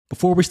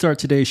Before we start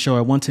today's show,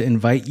 I want to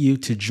invite you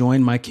to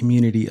join my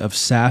community of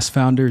SaaS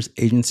founders,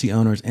 agency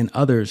owners, and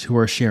others who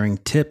are sharing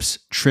tips,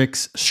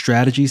 tricks,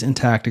 strategies, and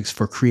tactics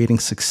for creating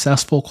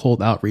successful cold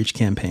outreach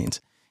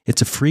campaigns.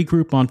 It's a free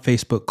group on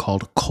Facebook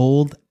called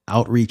Cold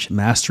Outreach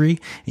Mastery,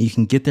 and you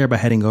can get there by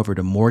heading over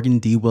to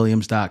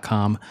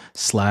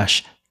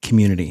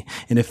morgandwilliams.com/community.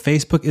 And if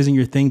Facebook isn't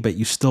your thing, but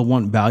you still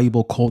want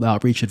valuable cold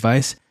outreach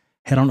advice,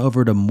 head on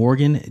over to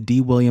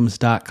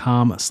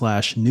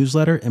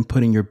morgandwilliams.com/newsletter and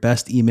put in your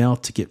best email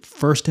to get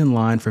first in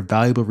line for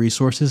valuable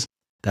resources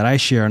that I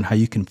share on how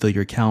you can fill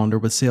your calendar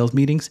with sales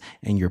meetings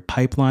and your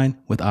pipeline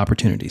with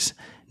opportunities.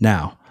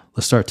 Now,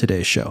 let's start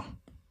today's show.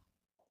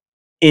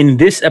 In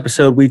this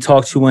episode, we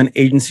talk to an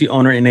agency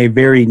owner in a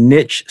very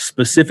niche,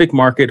 specific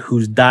market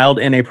who's dialed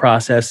in a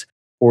process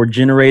for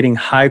generating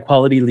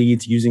high-quality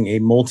leads using a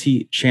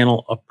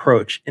multi-channel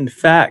approach. In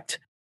fact,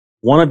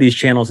 one of these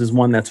channels is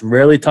one that's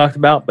rarely talked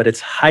about, but it's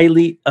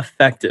highly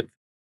effective.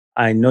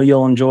 I know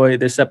you'll enjoy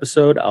this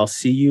episode. I'll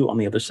see you on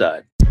the other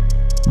side.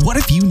 What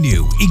if you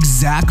knew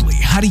exactly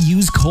how to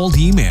use cold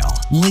email,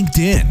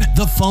 LinkedIn,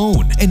 the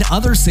phone, and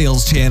other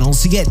sales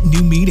channels to get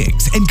new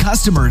meetings and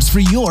customers for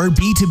your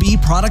B2B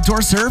product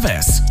or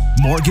service?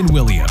 Morgan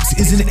Williams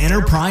is an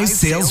enterprise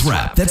sales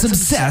rep that's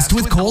obsessed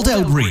with cold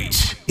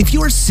outreach. If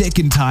you're sick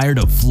and tired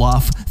of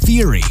fluff,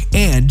 theory,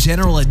 and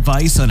general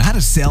advice on how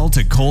to sell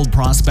to cold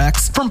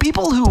prospects from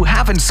people who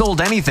haven't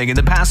sold anything in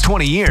the past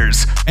 20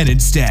 years, and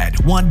instead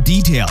want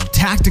detailed,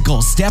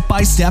 tactical,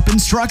 step-by-step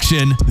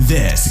instruction,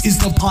 this is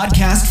the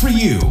podcast for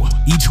you.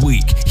 Each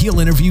week,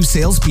 he'll interview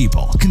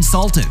salespeople,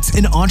 consultants,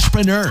 and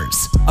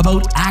entrepreneurs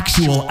about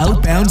actual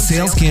outbound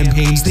sales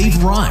campaigns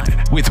they've run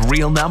with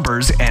real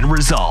numbers and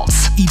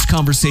results. Each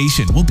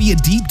conversation will be a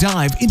deep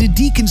dive into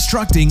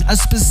deconstructing a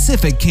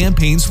specific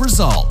campaign's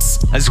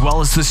results, as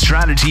well as the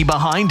strategy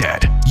behind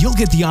it. You'll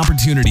get the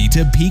opportunity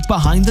to peek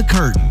behind the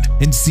curtain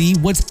and see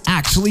what's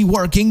actually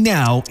working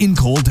now in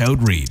cold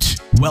outreach.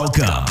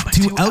 Welcome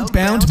to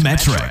Outbound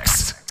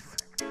Metrics.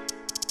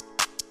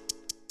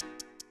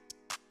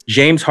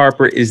 James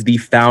Harper is the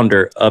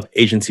founder of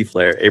Agency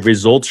Flair, a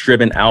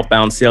results-driven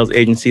outbound sales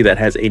agency that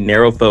has a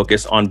narrow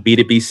focus on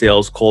B2B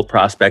sales, cold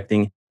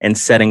prospecting, and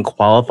setting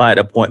qualified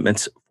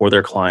appointments for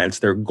their clients.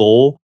 Their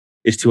goal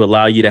is to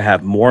allow you to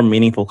have more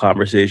meaningful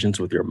conversations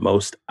with your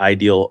most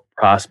ideal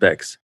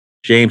prospects.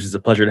 James, it's a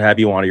pleasure to have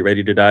you on. Are you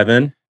ready to dive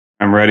in?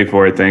 I'm ready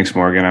for it. Thanks,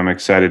 Morgan. I'm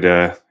excited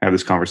to have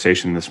this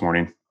conversation this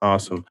morning.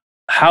 Awesome.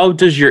 How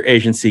does your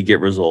agency get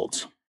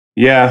results?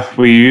 Yeah,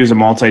 we use a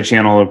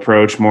multi-channel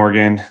approach,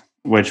 Morgan,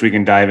 which we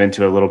can dive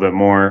into a little bit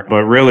more.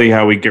 But really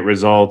how we get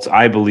results,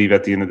 I believe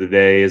at the end of the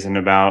day, isn't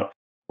about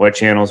what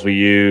channels we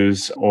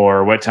use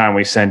or what time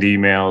we send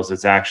emails.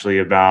 It's actually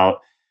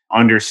about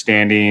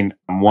understanding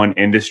one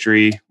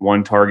industry,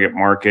 one target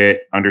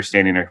market,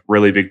 understanding a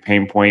really big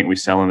pain point we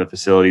sell in the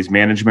facilities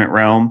management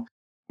realm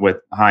with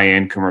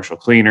high-end commercial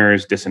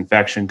cleaners,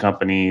 disinfection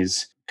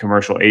companies,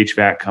 commercial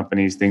HVAC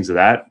companies, things of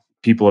that,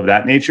 people of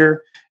that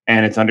nature.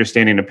 And it's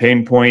understanding a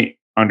pain point,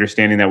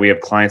 understanding that we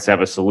have clients that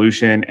have a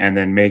solution, and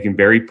then making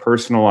very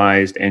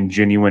personalized and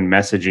genuine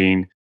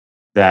messaging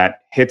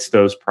that hits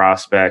those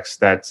prospects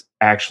that's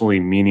actually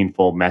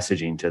meaningful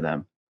messaging to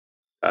them.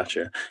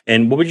 Gotcha.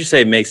 And what would you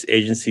say makes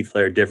Agency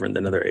Flair different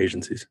than other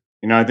agencies?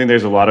 I think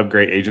there's a lot of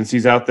great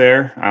agencies out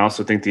there. I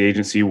also think the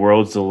agency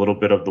world's a little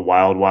bit of the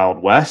wild,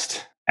 wild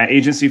west. At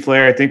Agency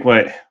Flair, I think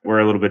what we're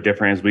a little bit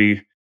different is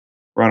we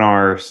run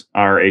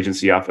our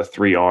agency off of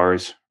 3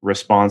 R's: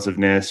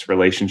 responsiveness,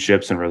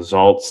 relationships, and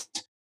results.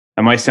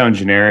 That might sound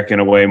generic in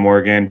a way,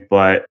 Morgan,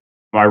 but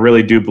I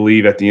really do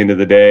believe at the end of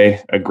the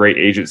day, a great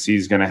agency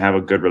is going to have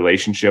a good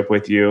relationship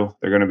with you.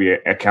 They're going to be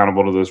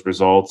accountable to those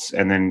results.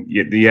 And then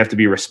you have to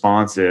be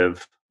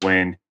responsive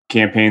when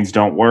campaigns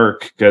don't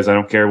work, because I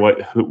don't care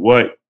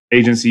what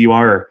agency you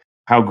are or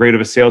how great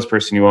of a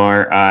salesperson you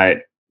are,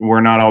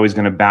 we're not always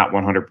going to bat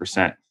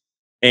 100%.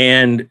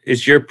 And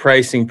is your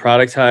pricing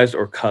productized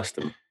or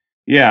custom?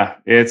 Yeah,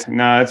 it's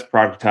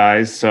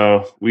productized.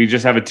 So we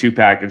just have a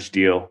 2-package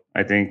deal.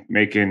 I think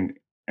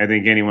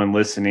anyone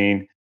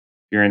listening,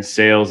 you're in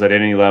sales at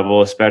any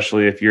level,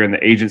 especially if you're in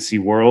the agency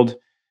world,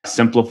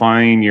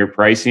 simplifying your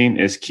pricing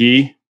is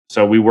key.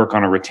 So we work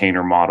on a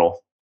retainer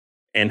model.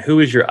 And who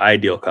is your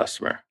ideal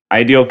customer?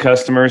 Ideal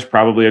customer is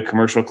probably a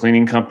commercial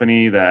cleaning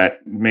company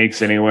that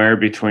makes anywhere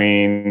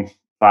between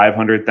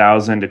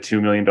 $500,000 to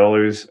 $2 million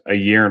a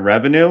year in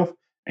revenue.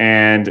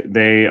 And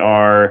they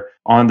are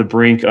on the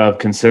brink of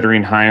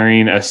considering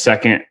hiring a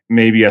second,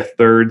 maybe a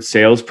third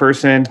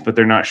salesperson, but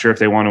they're not sure if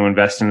they want to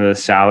invest into the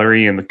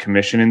salary and the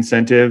commission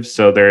incentives.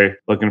 So they're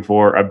looking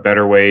for a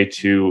better way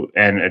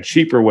and a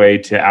cheaper way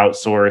to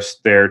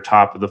outsource their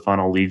top of the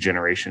funnel lead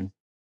generation.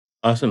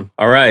 Awesome.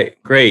 All right,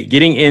 great.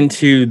 Getting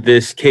into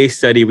this case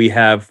study we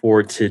have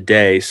for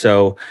today.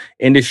 So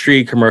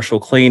industry, commercial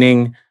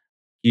cleaning,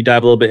 you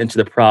dive a little bit into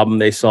the problem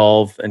they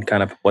solve and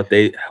kind of what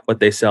they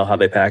sell, how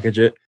they package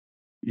it.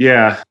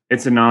 Yeah,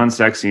 it's a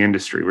non-sexy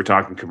industry. We're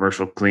talking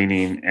commercial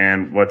cleaning.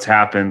 And what's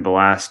happened the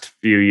last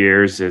few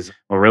years is,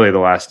 well, really the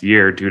last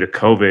year, due to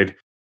COVID,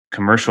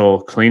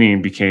 commercial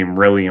cleaning became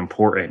really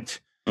important.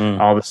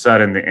 all of a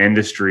sudden the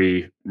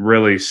industry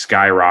really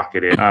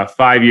skyrocketed.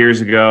 5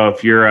 years ago,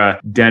 if you're a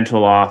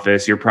dental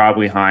office, you're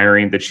probably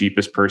hiring the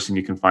cheapest person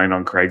you can find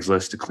on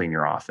Craigslist to clean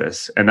your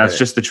office. And that's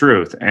just the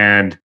truth.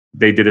 And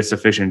they did a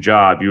sufficient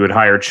job. You would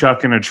hire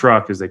Chuck in a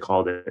truck, as they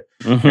called it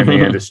in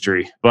the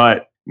industry.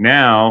 But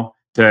now,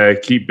 to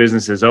keep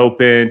businesses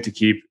open, to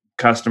keep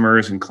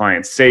customers and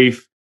clients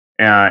safe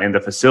in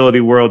the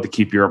facility world, to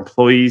keep your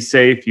employees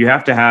safe, you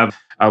have to have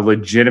a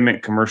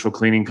legitimate commercial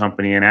cleaning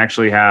company and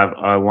actually have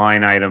a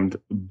line item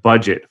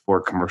budget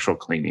for commercial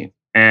cleaning.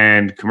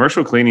 And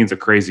commercial cleaning is a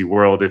crazy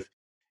world.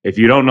 If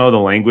you don't know the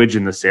language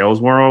in the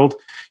sales world,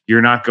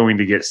 you're not going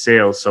to get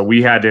sales. So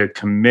we had to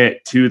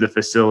commit to the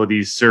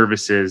facilities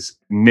services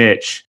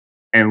niche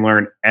and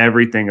learn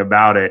everything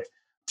about it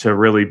to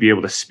really be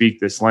able to speak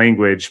this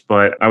language.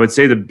 But I would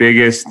say the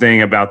biggest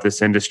thing about this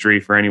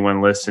industry for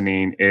anyone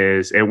listening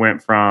is it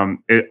went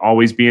from it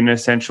always being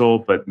essential,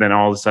 but then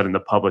all of a sudden the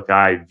public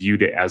eye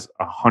viewed it as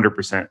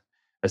 100%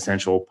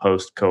 essential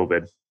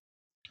post-COVID.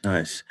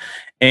 Nice.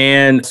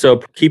 And so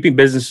keeping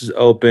businesses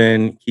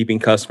open, keeping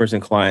customers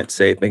and clients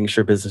safe, making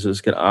sure businesses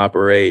can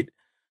operate.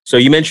 So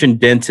you mentioned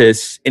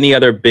dentists. Any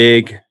other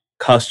big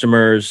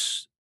customer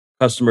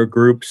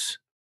groups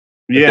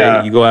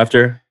that you go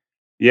after?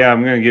 Yeah,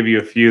 I'm going to give you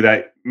a few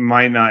that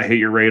might not hit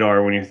your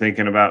radar when you're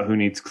thinking about who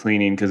needs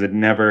cleaning, because it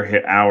never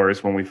hit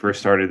ours when we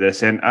first started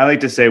this. And I like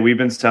to say we've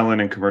been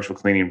selling in commercial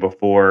cleaning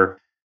before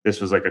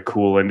this was like a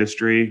cool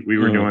industry. We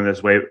were doing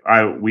this way.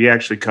 We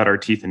actually cut our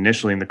teeth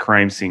initially in the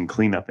crime scene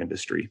cleanup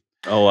industry.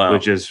 Oh, wow.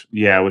 Which is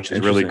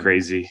really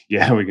crazy.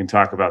 Yeah, we can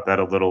talk about that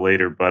a little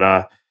later.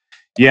 But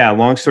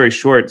long story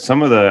short,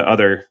 some of the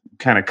other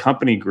kind of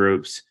company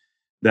groups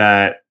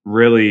that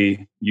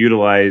really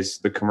utilize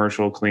the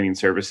commercial cleaning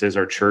services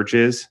are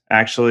churches,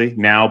 actually,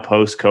 now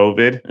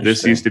post-COVID.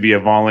 This used to be a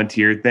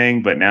volunteer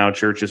thing, but now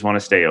churches want to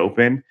stay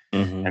open.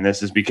 And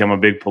this has become a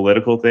big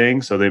political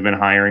thing. So they've been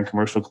hiring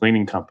commercial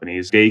cleaning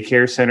companies.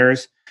 Daycare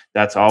centers,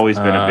 that's always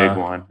been a big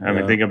one. I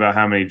mean, think about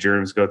how many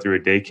germs go through a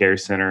daycare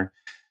center.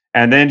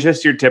 And then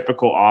just your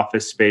typical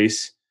office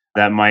space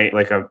that might,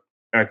 like a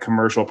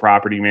commercial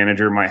property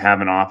manager might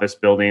have an office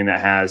building that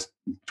has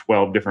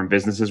 12 different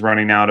businesses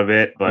running out of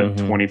it, but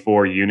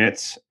 24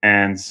 units.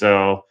 And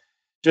so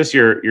just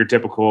your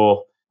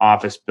typical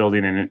office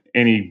building in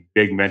any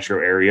big metro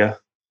area.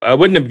 I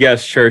wouldn't have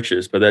guessed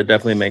churches, but that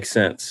definitely makes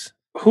sense.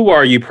 Who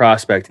are you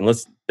prospecting?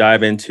 Let's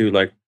dive into,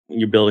 like,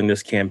 you're building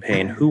this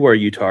campaign. Who are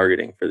you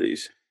targeting for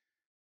these?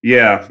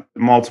 Yeah,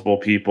 multiple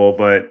people,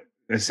 but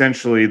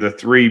essentially the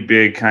three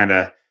big kind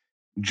of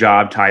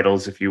job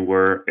titles, if you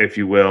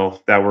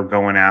will, that we're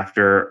going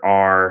after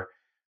are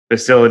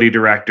facility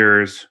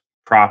directors,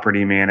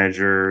 property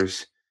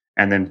managers,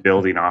 and then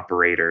building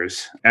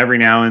operators. Every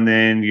now and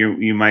then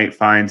you might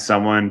find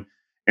someone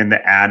in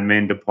the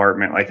admin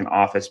department, like an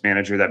office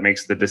manager, that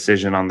makes the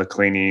decision on the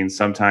cleaning.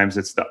 Sometimes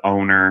it's the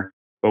owner,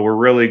 but we're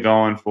really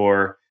going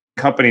for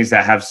companies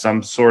that have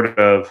some sort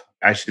of,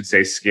 I should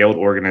say, scaled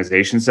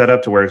organization set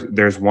up to where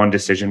there's one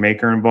decision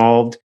maker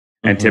involved.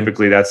 And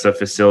typically that's a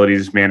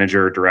facilities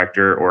manager or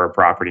director or a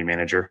property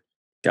manager.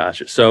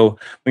 Gotcha. So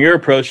when you're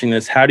approaching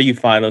this, how do you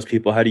find those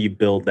people? How do you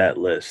build that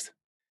list?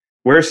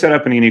 We're set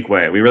up in a unique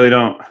way. We really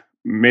don't,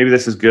 maybe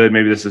this is good,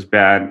 maybe this is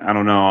bad. I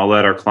don't know. I'll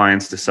let our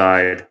clients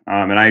decide.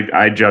 And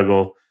I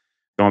juggle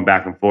going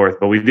back and forth,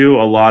 but we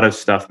do a lot of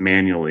stuff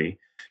manually.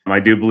 I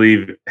do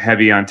believe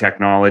heavy on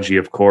technology,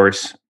 of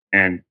course,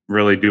 and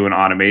really doing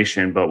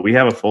automation, but we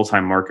have a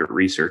full-time market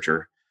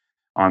researcher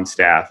on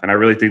staff. And I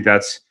really think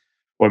that's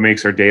what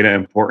makes our data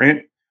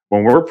important.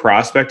 When we're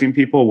prospecting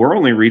people, we're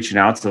only reaching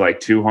out to like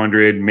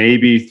 200,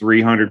 maybe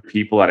 300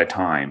 people at a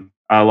time.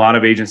 A lot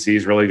of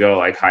agencies really go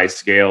like high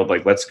scaled,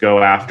 like let's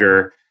go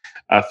after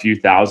a few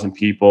thousand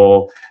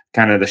people,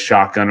 kind of the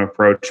shotgun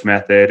approach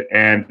method.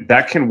 And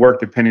that can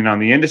work depending on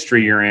the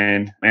industry you're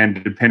in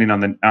and depending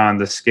on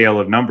the scale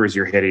of numbers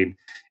you're hitting.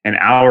 In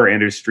our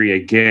industry,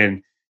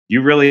 again,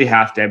 you really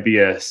have to be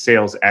a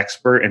sales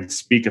expert and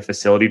speak a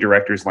facility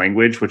director's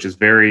language, which is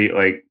very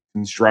like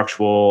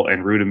constructual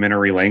and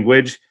rudimentary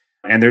language.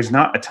 And there's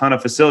not a ton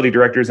of facility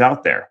directors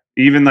out there.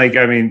 Even like,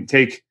 I mean,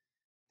 take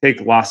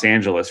Los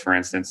Angeles, for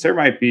instance. There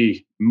might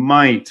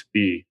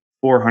be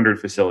 400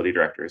 facility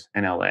directors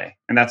in LA.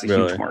 And that's a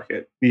huge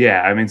market.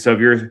 Yeah. I mean, so if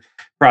you're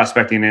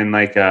prospecting in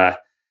like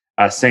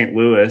St.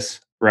 Louis,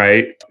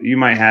 right, you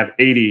might have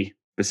 80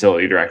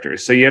 facility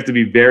directors. So you have to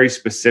be very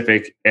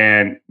specific,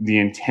 and the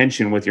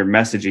intention with your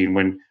messaging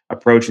when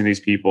approaching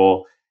these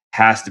people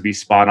has to be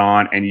spot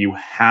on, and you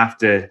have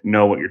to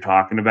know what you're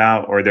talking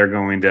about, or they're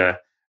going to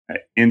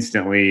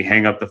instantly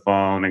hang up the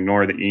phone,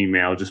 ignore the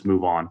email, just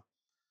move on.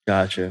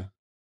 Gotcha.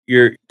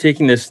 You're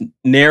taking this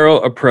narrow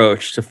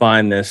approach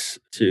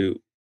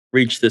to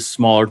reach this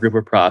smaller group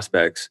of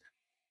prospects.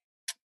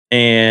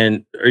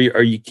 And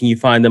can you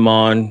find them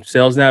on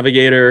Sales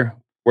Navigator?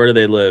 Where do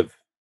they live?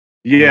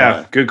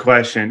 Yeah, good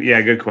question.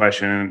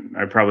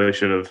 I probably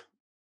should have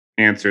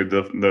answered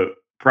the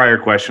prior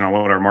question on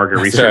what our market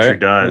researcher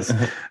does.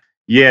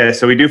 Yeah,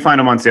 so we do find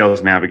them on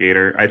Sales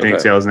Navigator. I think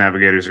Sales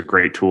Navigator is a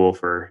great tool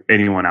for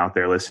anyone out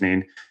there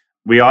listening.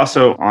 We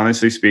also,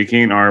 honestly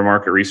speaking, our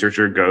market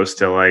researcher goes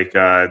to like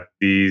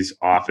these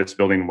office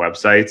building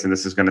websites. And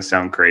this is going to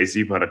sound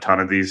crazy, but a ton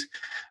of these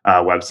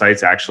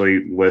websites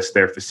actually list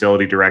their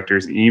facility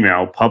director's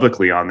email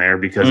publicly on there,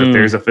 because if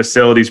there's a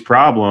facilities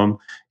problem,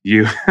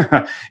 you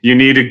you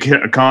need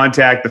to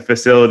contact the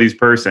facilities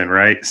person,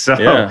 right?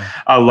 So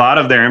a lot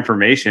of their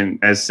information,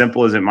 as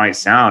simple as it might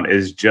sound,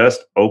 is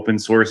just open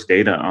source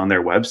data on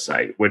their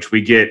website, which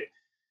we get,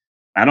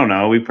 I don't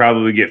know, we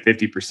probably get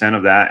 50%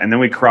 of that. And then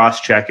we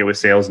cross-check it with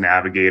Sales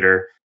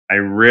Navigator. I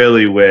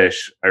really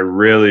wish,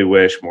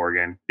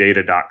 Morgan,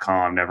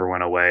 data.com never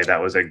went away.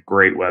 That was a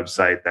great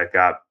website that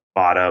got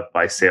bought up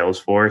by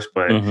Salesforce,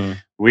 but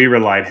we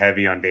relied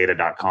heavy on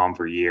data.com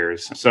for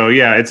years. So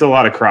yeah, it's a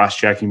lot of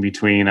cross-checking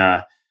between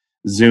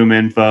Zoom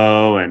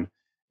Info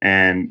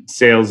and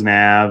Sales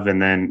Nav,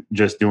 and then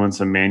just doing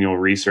some manual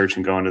research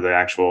and going to the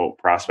actual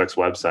prospect's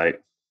website.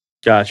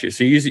 Gotcha.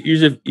 So you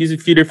use a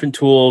few different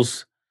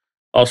tools,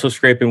 also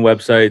scraping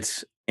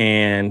websites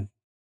and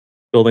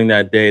building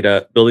that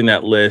data, building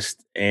that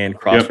list and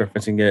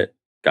cross-referencing it.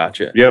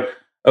 Gotcha. Yep.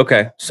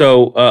 Okay.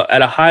 So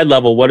at a high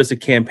level, what does a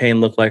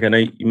campaign look like? I know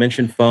you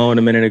mentioned phone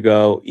a minute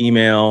ago,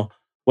 email.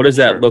 What does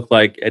that look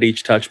like at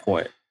each touch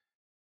point?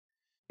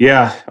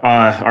 Yeah.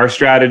 Our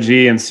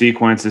strategy and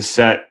sequence is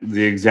set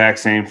the exact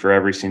same for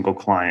every single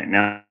client.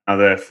 Now,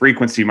 the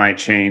frequency might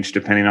change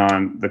depending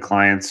on the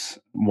client's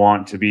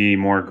want to be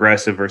more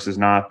aggressive versus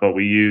not, but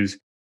we use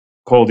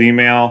cold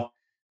email.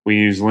 We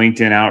use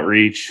LinkedIn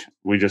outreach.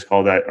 We just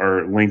call that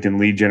our LinkedIn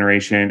lead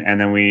generation. And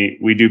then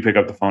we do pick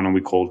up the phone and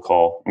we cold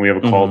call. And we have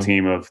a call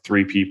team of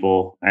 3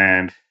 people,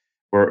 and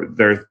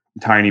they're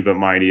tiny but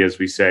mighty, as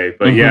we say.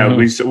 But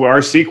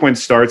our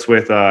sequence starts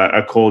with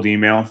a cold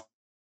email.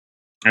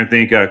 I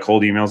think a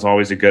cold email is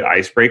always a good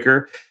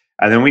icebreaker.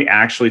 And then we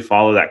actually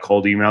follow that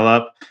cold email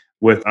up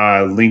with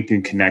a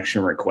LinkedIn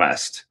connection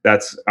request.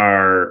 That's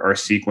our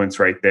sequence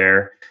right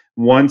there.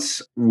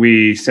 Once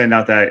we send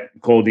out that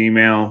cold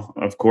email,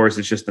 of course,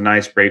 it's just an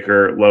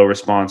icebreaker, low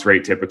response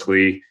rate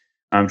typically,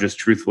 just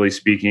truthfully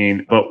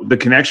speaking. But the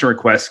connection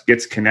request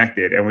gets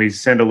connected, and we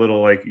send a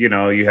little, like, you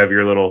have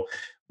your little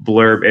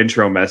blurb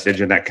intro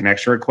message in that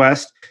connection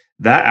request.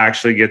 That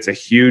actually gets a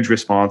huge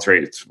response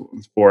rate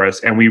for us,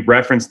 and we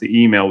reference the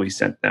email we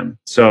sent them.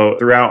 So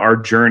throughout our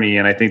journey,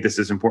 and I think this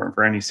is important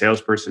for any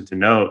salesperson to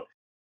note,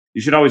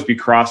 you should always be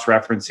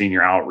cross-referencing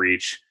your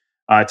outreach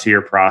to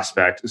your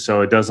prospect,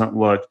 so it doesn't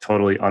look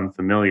totally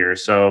unfamiliar.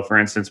 So for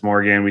instance,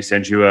 Morgan, we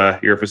send you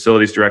you're a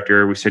facilities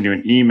director, we send you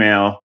an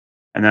email,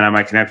 and then I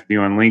might connect with you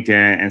on LinkedIn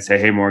and say,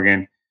 hey,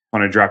 Morgan, I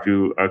want to drop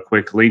you a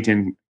quick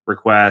LinkedIn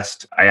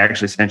request. I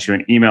actually sent you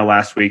an email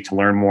last week to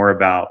learn more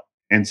about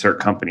insert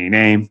company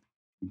name.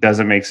 Does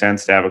it make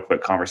sense to have a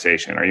quick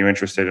conversation? Are you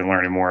interested in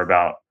learning more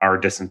about our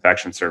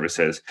disinfection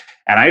services?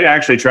 And I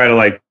actually try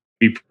to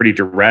be pretty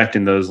direct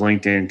in those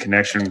LinkedIn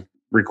connection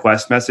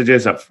request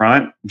messages up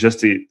front,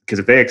 because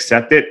if they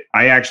accept it,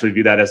 I actually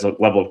view that as a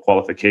level of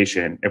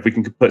qualification. If we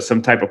can put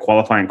some type of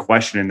qualifying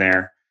question in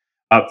there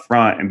up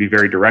front and be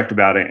very direct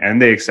about it,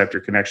 and they accept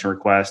your connection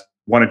request,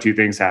 one of two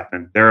things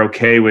happen. They're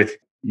okay with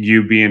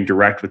you being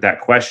direct with that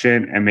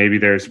question, and maybe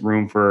there's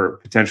room for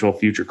potential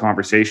future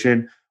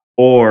conversation,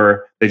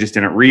 or they just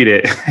didn't read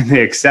it and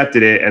they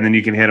accepted it, and then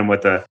you can hit them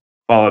with a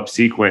follow-up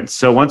sequence.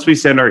 So once we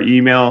send our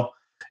email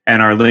and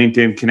our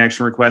LinkedIn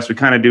connection request, we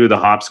kind of do the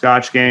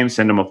hopscotch game,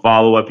 send them a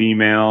follow-up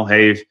email.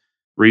 Hey,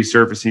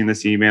 resurfacing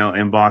this email,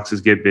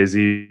 inboxes get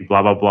busy,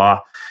 blah, blah,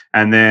 blah.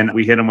 And then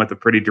we hit them with a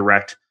pretty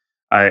direct,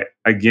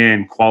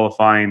 again,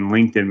 qualifying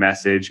LinkedIn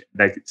message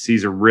that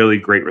sees a really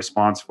great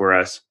response for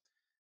us.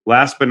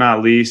 Last but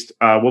not least,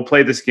 we'll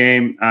play this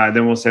game.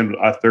 Then we'll send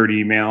a third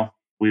email.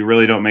 We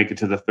really don't make it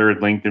to the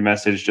third LinkedIn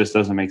message. Just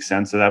doesn't make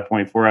sense at that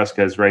point for us,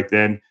 because right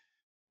then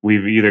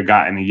we've either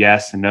gotten a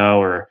yes, a no,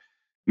 or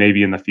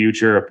maybe in the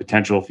future, a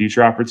potential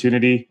future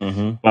opportunity.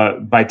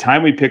 But by the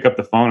time we pick up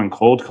the phone and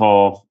cold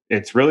call,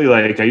 it's really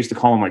like, I used to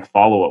call them like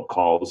follow-up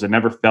calls. It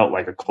never felt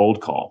like a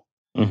cold call.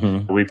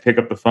 We pick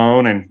up the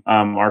phone, and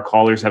our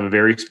callers have a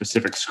very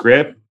specific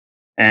script,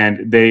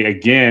 and they,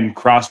 again,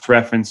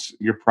 cross-reference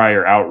your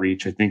prior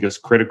outreach. I think is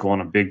critical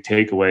and a big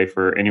takeaway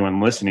for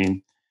anyone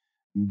listening.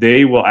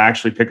 They will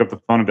actually pick up the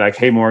phone and be like,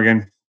 hey,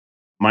 Morgan,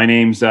 my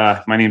name's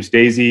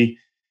Daisy.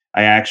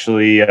 I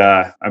actually,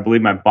 I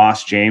believe my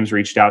boss, James,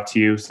 reached out to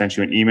you, sent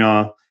you an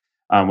email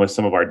with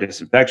some of our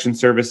disinfection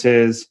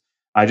services.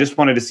 I just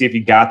wanted to see if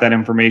you got that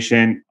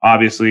information.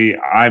 Obviously,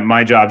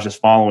 my job's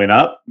just following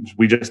up.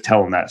 We just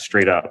tell them that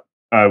straight up.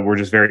 We're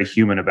just very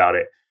human about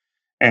it.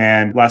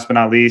 And last but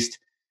not least,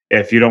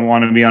 if you don't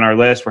want to be on our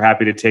list, we're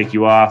happy to take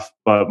you off.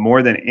 But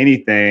more than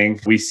anything,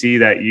 we see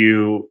that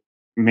you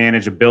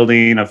manage a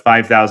building of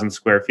 5,000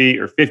 square feet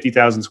or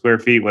 50,000 square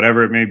feet,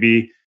 whatever it may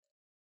be.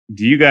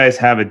 Do you guys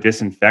have a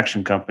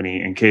disinfection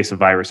company in case a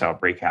virus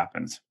outbreak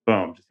happens?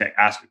 Boom, just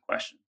ask a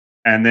question.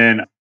 And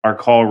then our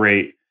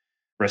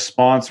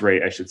response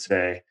rate, I should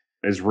say,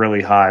 is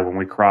really high when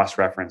we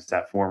cross-reference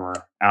that former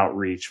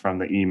outreach from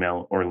the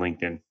email or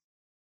LinkedIn.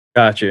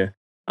 Gotcha.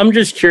 I'm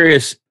just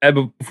curious,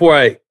 before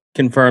I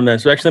confirm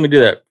this, so actually let me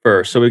do that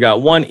first. So we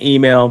got one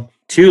email,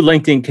 2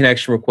 LinkedIn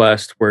connection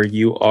requests where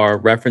you are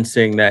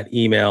referencing that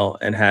email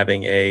and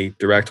having a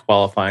direct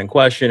qualifying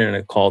question and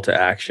a call to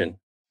action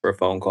for a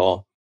phone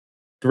call.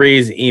 3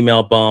 is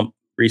email bump,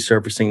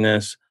 resurfacing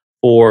this.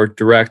 4,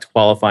 direct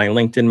qualifying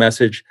LinkedIn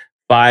message.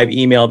 5,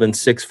 email, then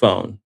 6,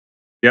 phone.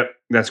 Yep,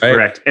 that's Right?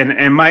 correct. And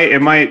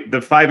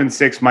the 5 and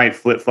 6 might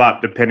flip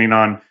flop depending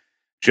on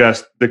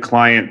just the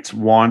client's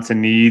wants and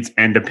needs,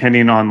 and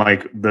depending on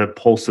like the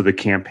pulse of the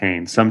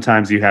campaign.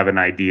 Sometimes you have an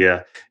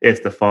idea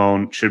if the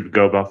phone should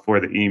go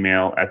before the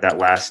email at that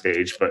last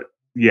stage. But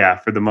yeah,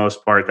 for the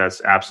most part,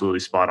 that's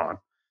absolutely spot on.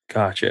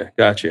 Gotcha.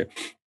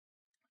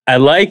 I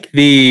like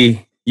the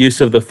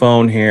use of the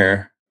phone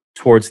here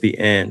towards the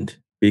end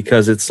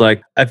because it's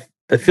like, I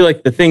feel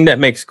like the thing that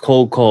makes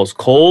cold calls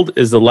cold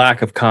is the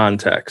lack of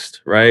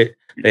context, right?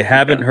 They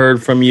haven't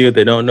heard from you.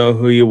 They don't know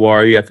who you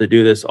are. You have to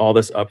do all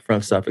this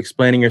upfront stuff,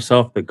 explaining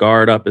yourself. The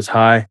guard up is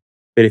high.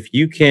 But if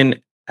you can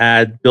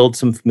build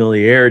some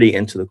familiarity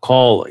into the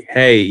call, like,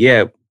 hey,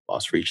 yeah,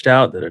 boss reached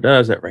out,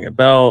 does that ring a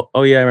bell?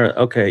 Oh, yeah,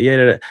 okay,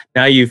 yeah.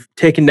 Now you've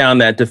taken down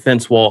that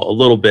defense wall a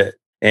little bit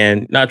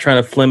and not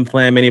trying to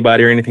flim-flam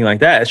anybody or anything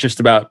like that. It's just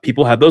about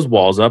people have those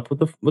walls up with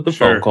the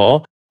phone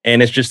call.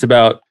 And it's just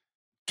about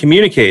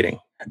communicating.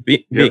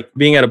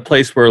 Being at a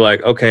place where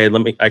like, okay,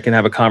 I can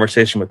have a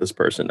conversation with this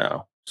person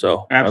now.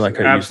 So I like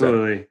how you use that.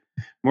 Absolutely.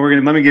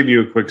 Morgan, let me give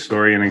you a quick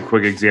story and a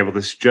quick example.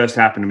 This just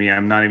happened to me.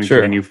 I'm not even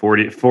kidding you,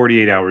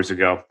 48 hours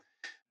ago.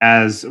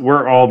 As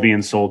we're all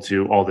being sold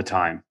to all the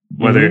time,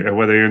 whether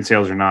you're in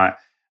sales or not.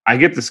 I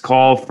get this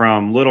call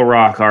from Little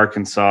Rock,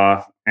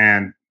 Arkansas,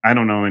 and I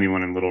don't know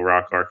anyone in Little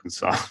Rock,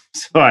 Arkansas.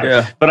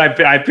 But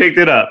I picked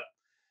it up.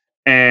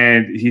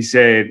 And he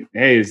said,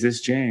 hey, is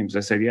this James? I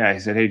said, yeah. He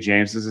said, hey,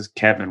 James, this is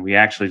Kevin. We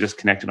actually just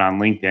connected on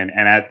LinkedIn.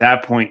 And at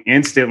that point,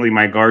 instantly,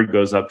 my guard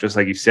goes up, just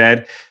like you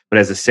said. But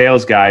as a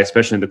sales guy,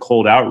 especially in the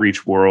cold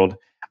outreach world,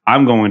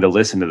 I'm going to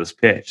listen to this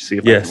pitch, see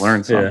if I can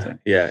learn something.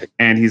 Yeah.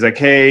 And he's like,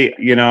 hey,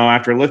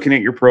 after looking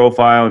at your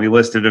profile, and he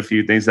listed a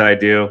few things that I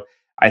do,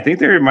 I think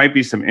there might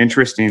be some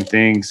interesting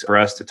things for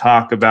us to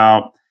talk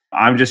about.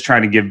 I'm just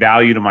trying to give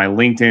value to my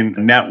LinkedIn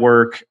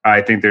network.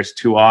 I think there's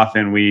too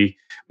often we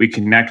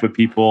connect with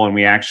people and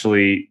we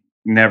actually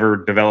never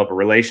develop a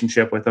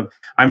relationship with them.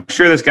 I'm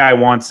sure this guy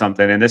wants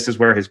something, and this is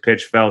where his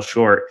pitch fell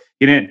short.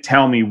 He didn't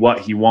tell me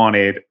what he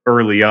wanted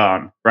early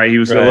on, right? He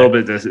was a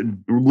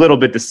little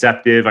bit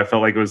deceptive. I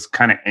felt like it was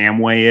kind of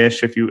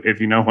Amway-ish, if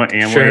you know what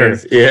Amway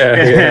is.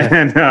 Yeah.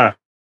 And,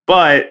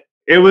 but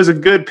it was a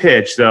good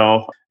pitch,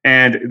 though.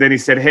 And then he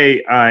said,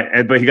 hey,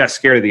 but he got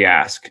scared of the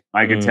ask.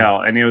 I could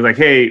tell. And he was like,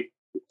 hey,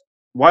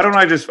 why don't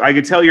I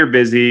could tell you're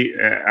busy.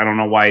 I don't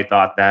know why he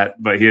thought that,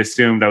 but he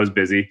assumed I was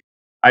busy.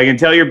 I can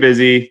tell you're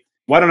busy.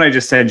 Why don't I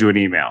just send you an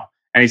email?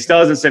 And he still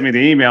hasn't sent me the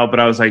email, but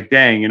I was like,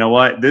 dang, you know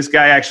what? This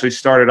guy actually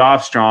started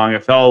off strong.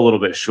 It fell a little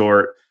bit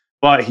short,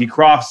 but he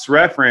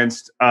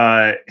cross-referenced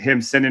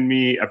him sending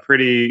me a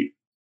pretty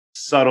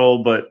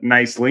subtle but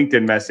nice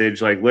LinkedIn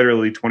message, like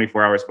literally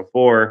 24 hours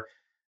before.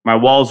 My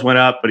walls went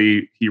up, but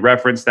he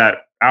referenced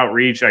that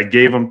outreach. I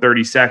gave him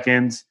 30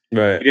 seconds.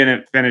 Right. He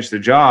didn't finish the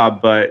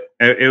job, but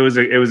it was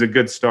a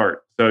good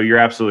start. So you're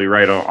absolutely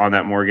right on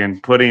that, Morgan.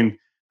 Putting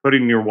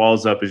your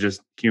walls up is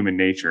just human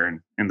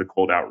nature in the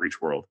cold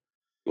outreach world.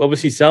 What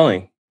was he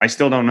selling? I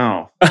still don't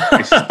know.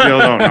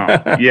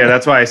 Yeah,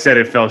 that's why I said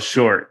it fell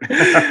short.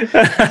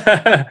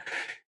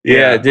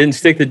 Yeah, didn't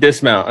stick the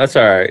dismount. That's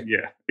all right.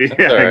 Yeah,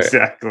 right.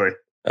 Exactly.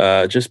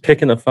 Just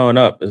picking the phone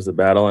up is the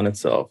battle in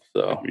itself.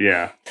 So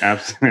yeah,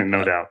 absolutely,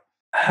 no doubt.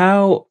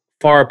 How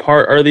far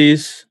apart are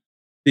these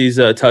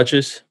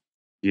touches?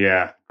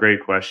 Yeah,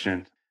 great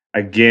question.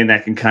 Again,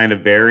 that can kind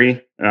of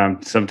vary.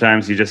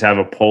 Sometimes you just have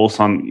a pulse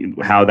on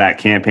how that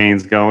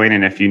campaign's going,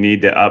 and if you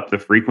need to up the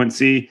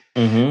frequency,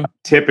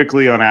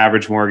 typically on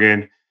average,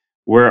 Morgan,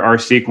 where our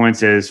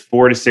sequence is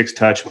 4 to 6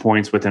 touch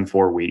points within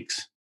 4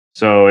 weeks.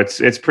 So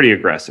it's pretty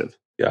aggressive.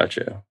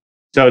 Gotcha.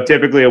 So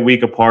typically a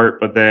week apart,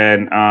 but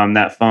then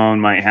that phone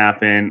might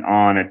happen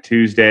on a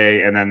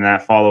Tuesday, and then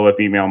that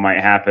follow-up email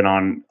might happen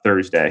on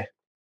Thursday.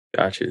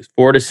 Gotcha.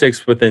 4 to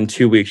 6 within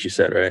 2 weeks, you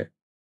said, right?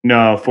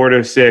 No, 4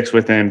 to 6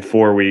 within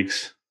 4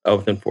 weeks. Oh,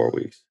 within 4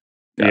 weeks.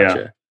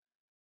 Gotcha.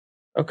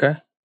 Yeah. Okay,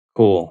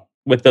 cool.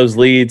 With those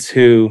leads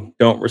who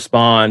don't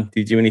respond, do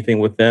you do anything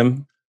with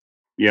them?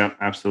 Yeah,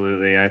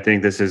 absolutely. I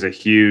think this is a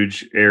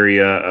huge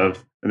area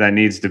that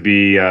needs to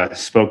be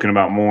spoken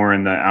about more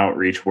in the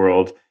outreach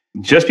world.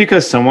 Just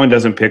because someone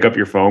doesn't pick up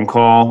your phone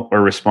call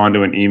or respond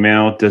to an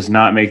email does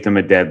not make them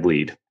a dead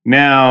lead.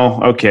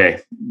 Now,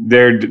 okay,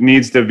 there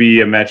needs to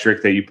be a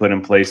metric that you put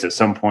in place at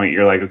some point.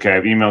 You're like, okay,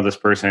 I've emailed this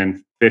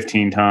person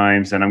 15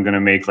 times and I'm going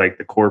to make like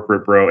the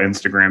corporate bro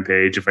Instagram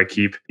page if I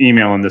keep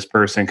emailing this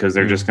person because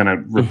they're just going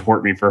to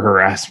report me for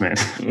harassment.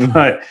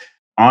 But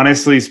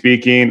honestly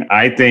speaking,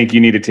 I think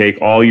you need to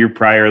take all your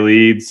prior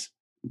leads,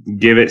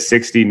 give it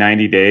 60,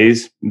 90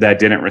 days that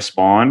didn't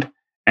respond,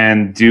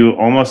 and do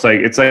almost like,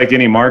 it's like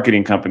any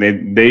marketing company.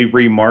 They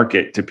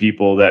remarket to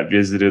people that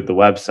visited the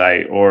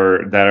website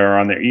or that are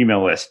on their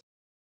email list.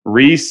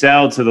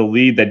 Resell to the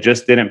lead that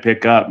just didn't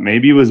pick up.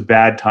 Maybe it was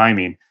bad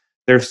timing.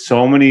 There's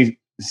so many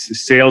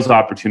sales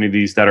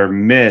opportunities that are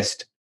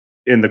missed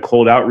in the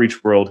cold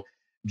outreach world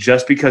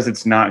just because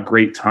it's not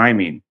great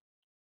timing.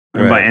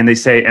 Right. And they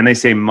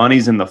say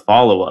money's in the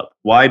follow-up.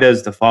 Why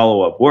does the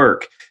follow-up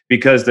work?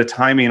 Because the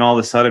timing all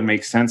of a sudden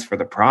makes sense for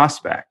the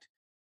prospect.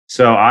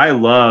 So I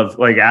love,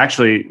 like,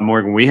 actually,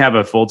 Morgan, we have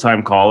a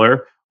full-time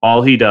caller.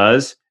 All he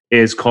does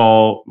is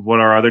call what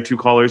our other two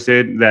callers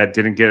did that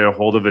didn't get a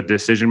hold of a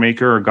decision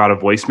maker or got a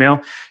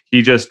voicemail.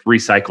 He just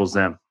recycles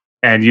them.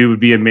 And you would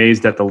be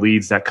amazed at the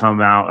leads that come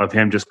out of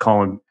him just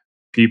calling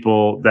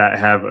people that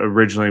have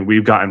originally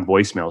we've gotten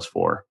voicemails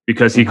for,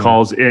 because he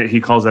calls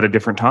at a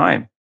different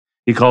time.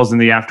 He calls in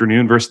the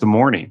afternoon versus the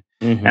morning.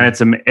 And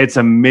it's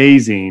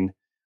amazing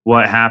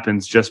what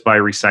happens just by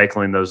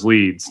recycling those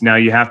leads. Now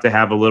you have to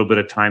have a little bit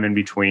of time in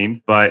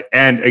between,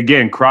 and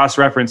again,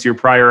 cross-reference your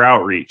prior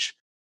outreach.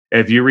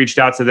 If you reached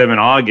out to them in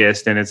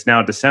August and it's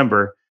now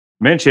December,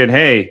 mention,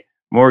 hey,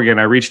 Morgan,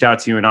 I reached out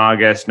to you in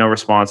August, no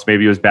response.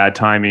 Maybe it was bad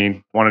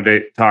timing. Wanted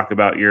to talk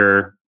about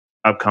your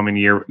upcoming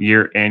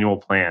year annual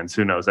plans.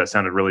 Who knows? That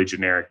sounded really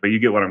generic, but you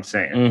get what I'm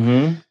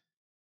saying.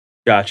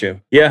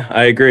 Gotcha. Yeah,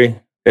 I agree.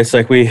 It's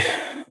like a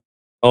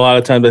lot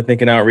of times I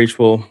think in outreach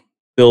we'll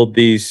build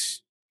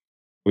these,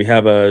 we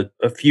have a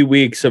few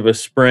weeks of a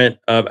sprint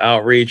of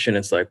outreach, and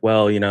it's like,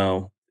 well,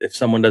 if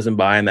someone doesn't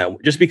buy in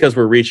that, just because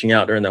we're reaching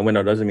out during that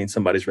window doesn't mean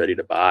somebody's ready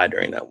to buy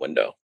during that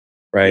window,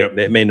 right?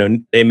 Yep.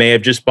 They may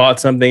have just bought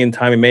something and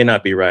timing may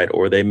not be right,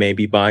 or they may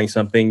be buying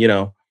something,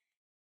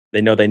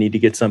 they know they need to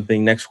get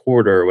something next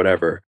quarter or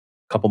whatever,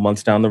 a couple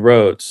months down the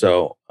road.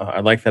 So I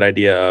like that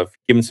idea of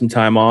giving some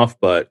time off,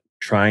 but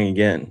trying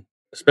again,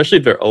 especially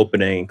if they're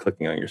opening and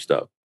clicking on your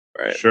stuff,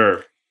 right?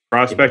 Sure.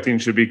 Prospecting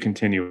should be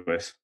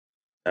continuous.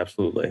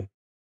 Absolutely.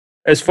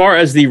 As far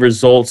as the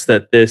results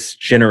that this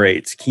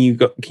generates, can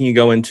you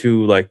go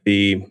into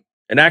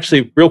and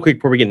actually real quick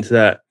before we get into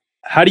that,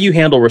 how do you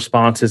handle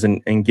responses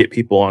and get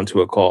people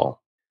onto a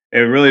call?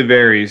 It really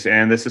varies.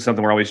 And this is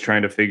something we're always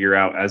trying to figure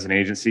out as an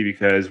agency,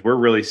 because we're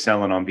really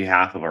selling on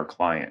behalf of our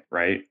client,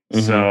 right?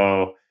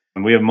 So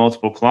we have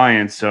multiple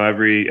clients. So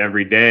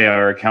every day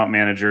our account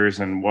managers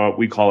and what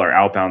we call our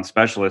outbound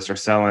specialists are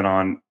selling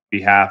on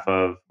behalf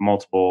of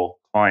multiple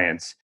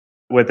clients.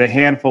 With a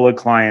handful of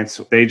clients,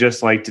 they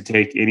just like to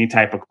take any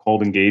type of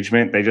cold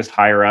engagement. They just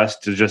hire us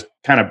to just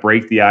kind of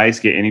break the ice,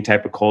 get any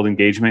type of cold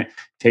engagement,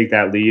 take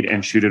that lead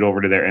and shoot it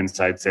over to their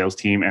inside sales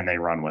team, and they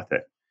run with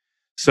it.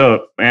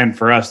 So, and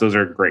for us, those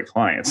are great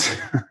clients.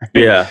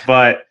 Yeah.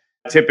 But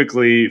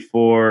typically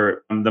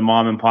for the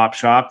mom and pop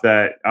shop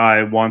that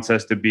wants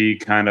us to be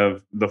kind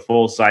of the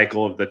full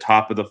cycle of the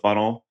top of the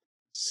funnel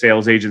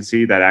sales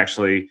agency that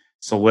actually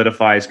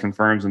solidifies,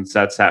 confirms, and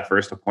sets that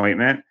first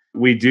appointment.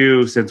 We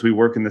do, since we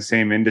work in the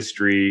same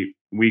industry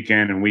week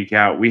in and week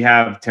out, we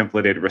have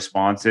templated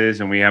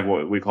responses, and we have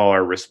what we call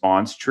our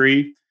response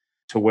tree,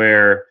 to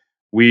where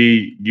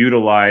we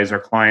utilize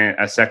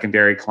a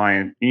secondary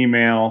client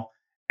email.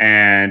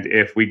 And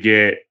if we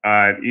get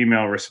an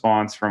email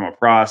response from a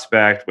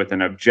prospect with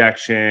an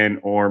objection,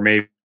 or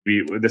maybe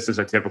this is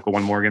a typical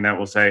one, Morgan, that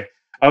will say,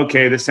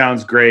 okay, this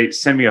sounds great,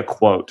 send me a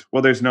quote.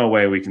 Well, there's no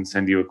way we can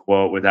send you a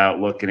quote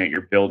without looking at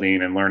your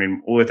building and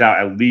learning,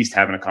 without at least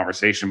having a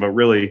conversation. But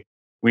really,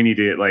 we need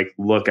to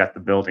look at the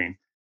building.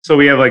 So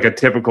we have a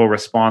typical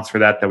response for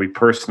that we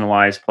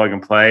personalize, plug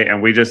and play.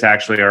 And we just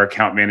actually, our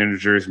account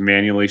managers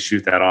manually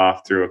shoot that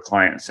off through a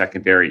client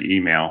secondary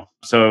email.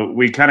 So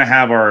we kind of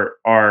have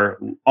our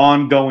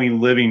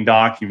ongoing living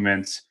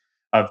documents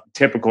of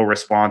typical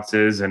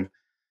responses. And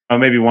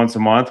maybe once a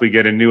month we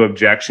get a new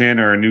objection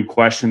or a new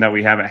question that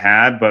we haven't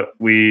had, but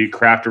we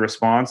craft a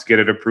response, get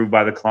it approved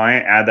by the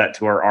client, add that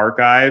to our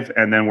archive,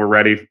 and then we're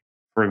ready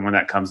for when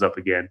that comes up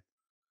again.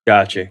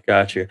 Gotcha.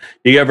 Do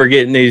you ever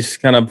get in these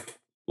kind of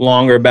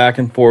longer back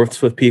and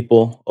forths with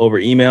people over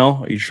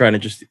email? Are you trying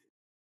to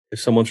if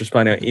someone's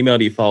responding on email,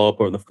 do you follow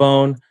up over the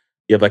phone? Do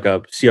you have a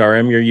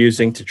CRM you're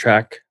using to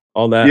track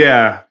all that?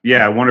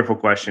 Yeah. Wonderful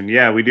question.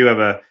 Yeah, we do have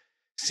a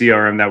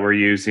CRM that we're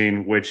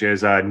using, which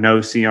is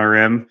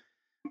NoCRM.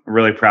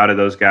 Really proud of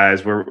those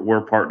guys.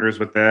 We're partners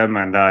with them,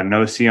 and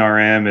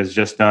NoCRM has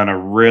just done a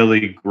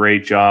really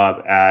great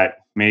job at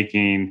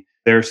making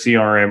their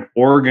CRM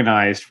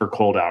organized for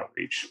cold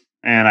outreach.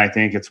 And I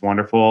think it's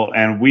wonderful.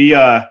 And we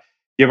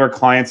give our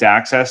clients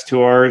access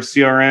to our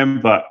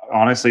CRM, but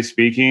honestly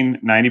speaking,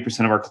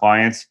 90% of our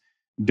clients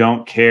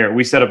don't care.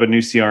 We set up a new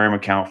CRM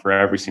account for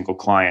every single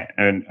client,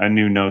 and a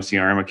new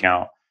NoCRM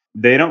account.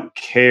 They don't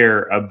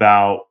care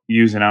about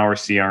using our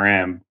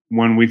CRM.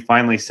 When we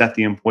finally set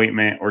the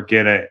appointment or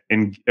get a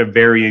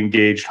very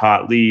engaged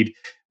hot lead,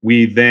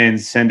 we then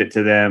send it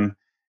to them,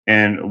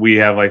 and we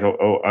have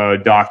a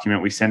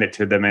document we send it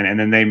to them in, and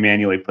then they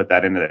manually put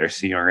that into their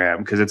CRM,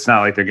 because it's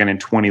not like they're getting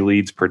 20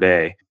 leads per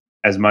day.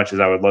 As much as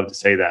I would love to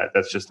say that,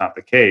 that's just not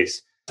the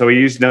case. So we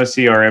use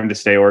NoCRM to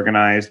stay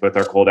organized with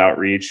our cold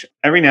outreach.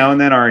 Every now and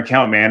then our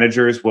account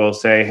managers will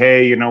say,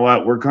 hey, you know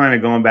what? We're kind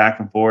of going back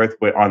and forth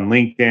on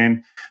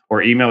LinkedIn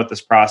or email with this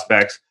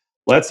prospects.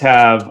 Let's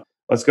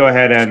go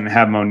ahead and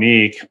have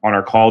Monique on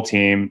our call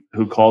team,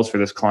 who calls for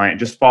this client,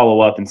 just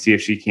follow up and see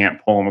if she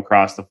can't pull them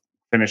across the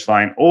finish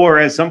line. Or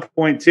at some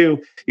point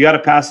too, you got to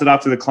pass it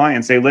off to the client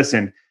and say,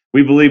 listen,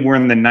 we believe we're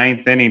in the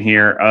 9th inning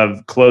here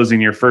of closing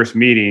your first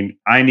meeting.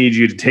 I need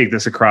you to take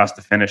this across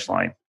the finish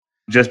line.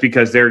 Just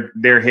because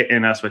they're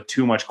hitting us with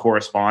too much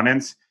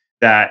correspondence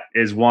that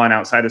is, one,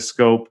 outside of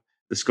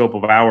the scope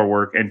of our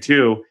work, and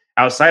two,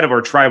 outside of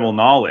our tribal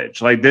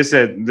knowledge. Like this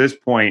at this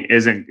point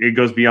it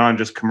goes beyond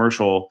just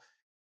commercial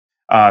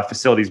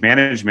facilities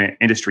management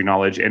industry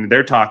knowledge, and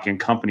they're talking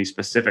company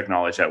specific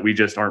knowledge that we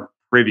just aren't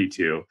privy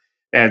to.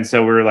 And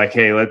so we're like,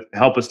 hey,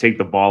 help us take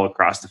the ball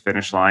across the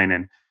finish line.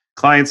 And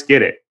clients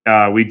get it.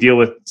 We deal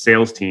with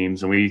sales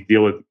teams and we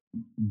deal with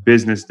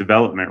business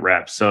development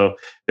reps. So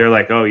they're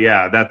like, oh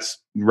yeah, that's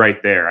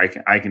right there.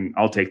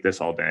 I'll take this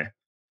all day.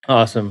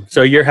 Awesome.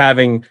 So you're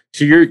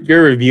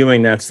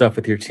reviewing that stuff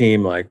with your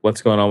team, like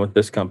what's going on with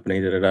this company.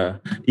 Do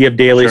you have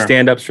daily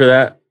stand-ups for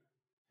that?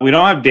 We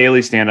don't have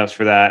daily stand-ups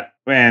for that.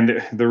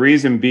 And the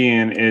reason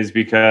being is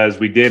because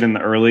we did in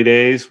the early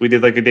days, we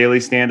did like a daily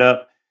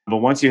stand-up. But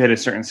once you hit a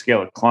certain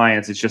scale of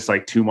clients, it's just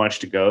like too much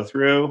to go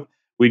through.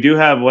 We do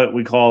have what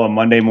we call a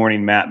Monday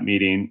morning map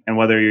meeting. And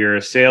whether you're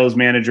a sales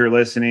manager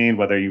listening,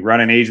 whether you run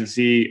an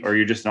agency or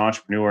you're just an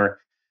entrepreneur,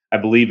 I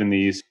believe in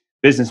these.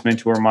 Business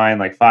mentor of mine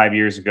like 5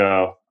 years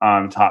ago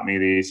taught me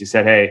these. He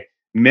said, hey,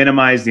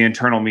 minimize the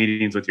internal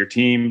meetings with your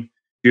team.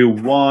 Do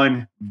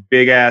one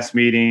big ass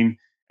meeting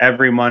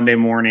every Monday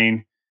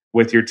morning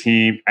with your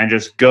team and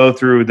just go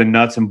through the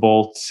nuts and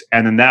bolts.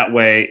 And then that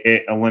way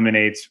it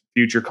eliminates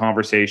future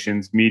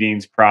conversations,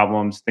 meetings,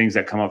 problems, things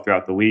that come up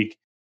throughout the week.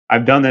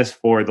 I've done this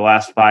for the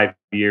last 5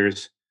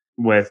 years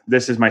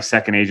this is my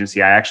second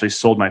agency. I actually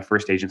sold my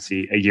first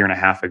agency a year and a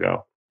half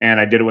ago. And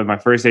I did it with my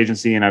first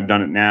agency and I've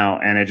done it now.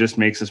 And it just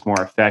makes us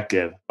more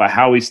effective. But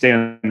how we stay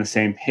on the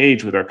same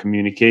page with our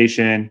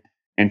communication,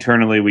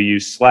 internally, we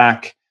use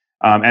Slack.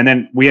 And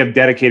then we have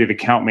dedicated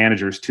account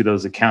managers to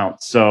those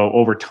accounts. So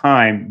over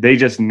time, they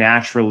just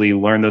naturally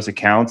learn those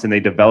accounts and they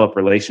develop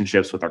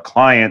relationships with our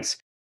clients.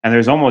 And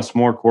there's almost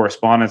more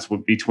correspondence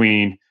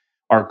between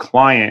our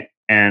client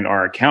and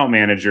our account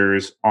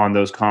managers on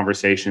those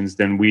conversations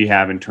than we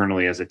have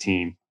internally as a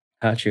team.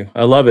 Got you.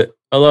 I love it.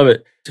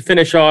 To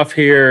finish off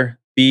here,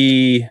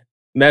 the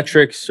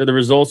metrics or the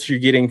results you're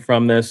getting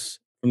from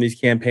these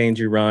campaigns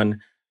you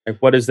run, like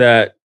what is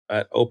that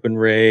open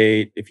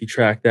rate, if you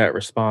track that,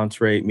 response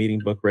rate, meeting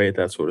book rate,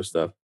 that sort of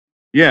stuff?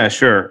 Yeah,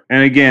 sure.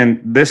 And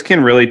again, this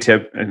can really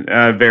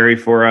vary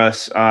for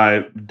us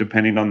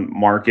depending on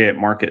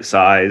market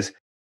size,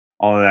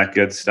 all of that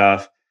good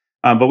stuff.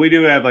 But we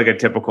do have like a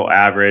typical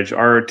average.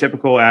 Our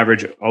typical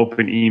average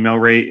open email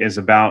rate is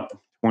about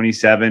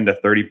 27 to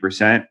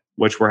 30%,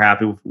 which we're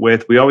happy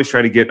with. We always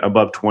try to get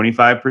above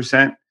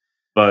 25%,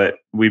 but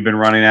we've been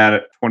running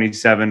at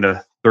 27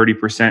 to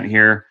 30%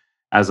 here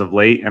as of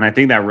late. And I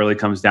think that really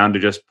comes down to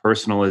just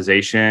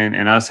personalization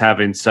and us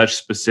having such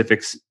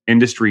specific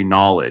industry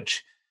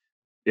knowledge.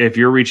 If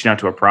you're reaching out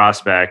to a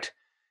prospect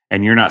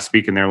and you're not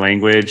speaking their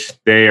language,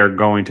 they are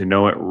going to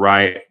know it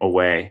right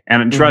away.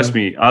 And trust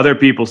me, other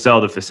people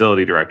sell to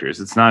facility directors.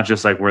 It's not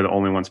just like we're the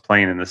only ones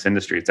playing in this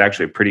industry. It's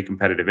actually a pretty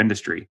competitive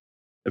industry.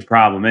 The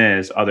problem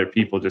is other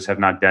people just have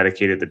not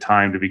dedicated the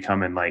time to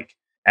becoming like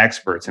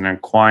experts and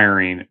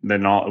acquiring the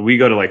knowledge. We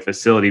go to like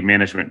facility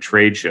management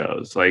trade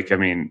shows. Like, I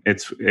mean,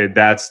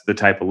 that's the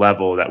type of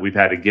level that we've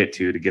had to get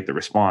the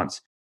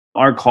response.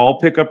 Our call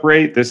pickup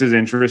rate, this is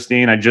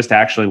interesting. I just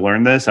actually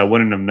learned this. I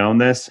wouldn't have known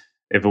this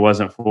if it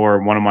wasn't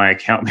for one of my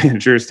account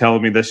managers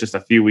telling me this just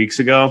a few weeks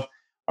ago.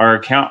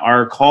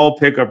 Our call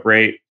pickup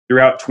rate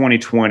throughout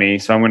 2020.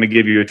 So I'm going to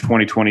give you a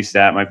 2020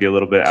 stat, might be a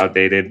little bit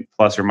outdated,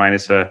 plus or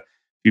minus a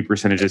few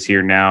percentages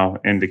here now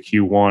into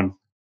Q1.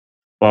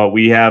 But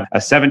we have a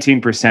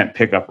 17%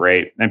 pickup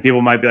rate. And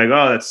people might be like,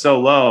 oh, that's so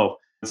low.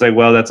 It's like,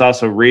 well, that's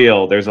also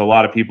real. There's a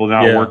lot of people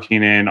not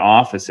working in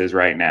offices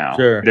right now.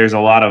 Sure. There's a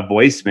lot of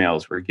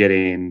voicemails we're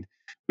getting.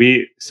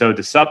 So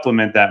to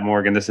supplement that,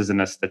 Morgan, this isn't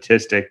a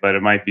statistic, but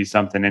it might be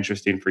something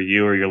interesting for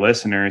you or your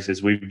listeners,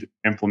 is we've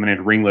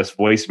implemented ringless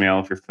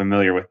voicemail, if you're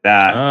familiar with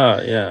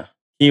that. Yeah.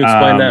 Can you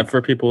explain that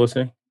for people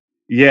listening?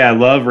 Yeah, I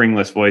love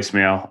ringless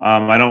voicemail.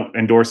 I don't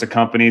endorse a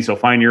company, so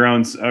find your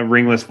own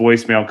ringless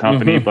voicemail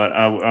company. But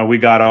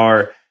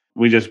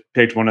we just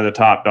picked one of the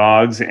top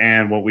dogs.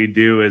 And what we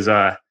do is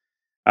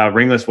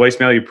ringless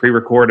voicemail, you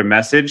pre-record a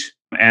message,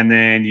 and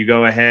then you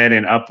go ahead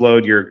and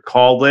upload your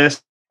call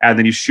list. And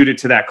then you shoot it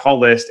to that call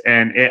list,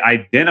 and it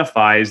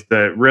identifies,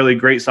 the really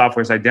great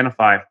softwares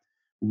identify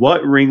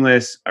what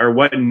ringless or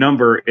what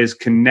number is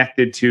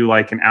connected to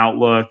like an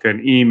Outlook,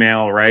 an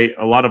email, right?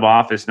 A lot of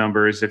office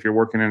numbers, if you're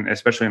working in,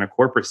 especially in a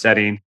corporate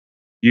setting,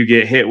 you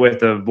get hit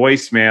with a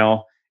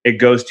voicemail, it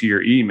goes to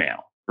your email,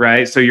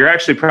 right? So you're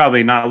actually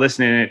probably not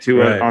listening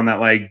to it on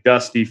that like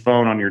dusty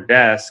phone on your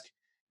desk.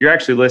 You're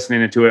actually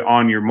listening to it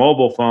on your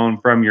mobile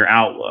phone from your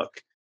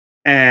Outlook.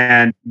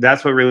 And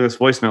that's what ringless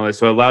voicemail is.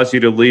 So it allows you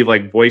to leave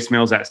like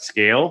voicemails at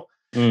scale.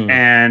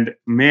 And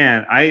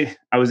man, I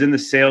was in the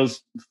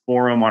sales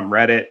forum on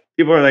Reddit.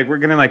 People are like, we're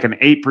getting like an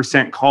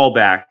 8%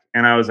 callback.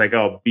 And I was like,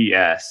 oh,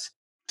 BS.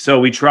 So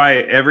we try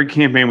every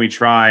campaign we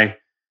try.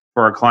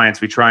 for our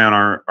clients, we try on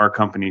our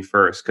company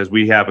first because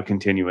we have a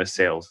continuous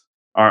sales.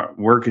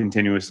 We're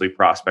continuously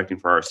prospecting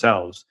for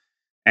ourselves.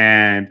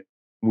 And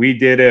we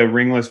did a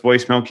ringless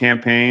voicemail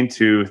campaign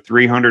to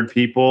 300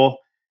 people.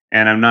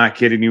 And I'm not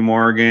kidding you,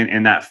 Morgan.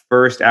 In that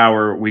first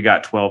hour, we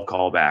got 12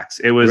 callbacks.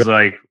 It was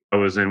like, it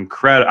was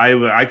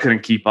incredible. I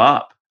couldn't keep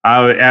up.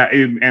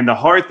 And the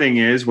hard thing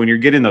is when you're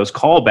getting those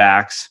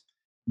callbacks,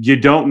 you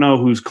don't know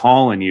who's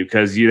calling you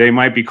because they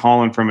might be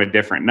calling from a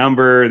different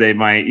number. They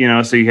might,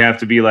 so you have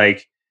to be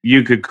like,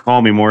 you could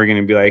call me, Morgan,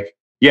 and be like,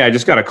 yeah, I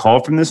just got a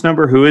call from this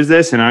number. Who is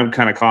this? And I'm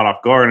kind of caught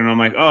off guard. And I'm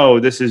like, oh,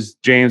 this is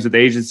James with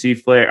Agency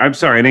Flair. I'm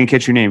sorry, I didn't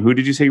catch your name. Who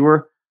did you say you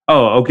were?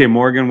 Oh, okay,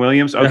 Morgan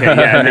Williams. Okay,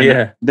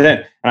 yeah. And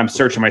then I'm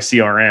searching my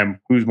CRM.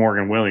 Who's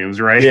Morgan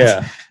Williams, right?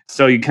 Yeah.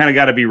 So you kind of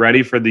got to be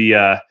ready for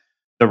the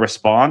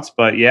response.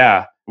 But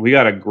yeah, we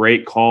got a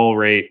great call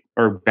rate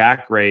or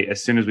back rate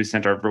as soon as we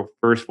sent our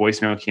first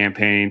voicemail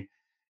campaign.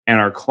 And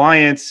our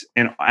clients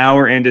in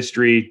our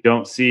industry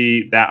don't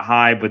see that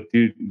high, but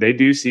they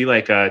do see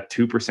like a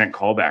 2%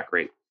 callback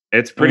rate.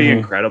 It's pretty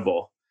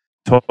incredible.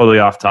 Totally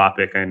off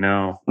topic, I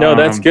know. No,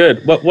 that's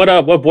good. What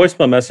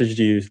voicemail message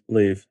do you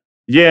leave?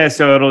 Yeah,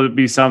 so it'll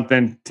be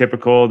something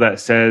typical that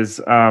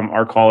says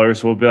our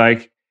callers will be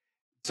like,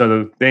 so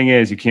the thing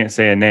is, you can't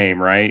say a name,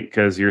 right?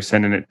 Because you're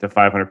sending it to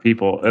 500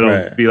 people.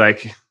 It'll be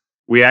like,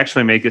 we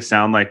actually make it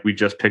sound like we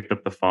just picked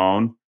up the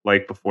phone,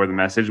 like before the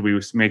message.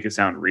 We make it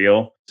sound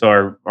real.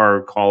 So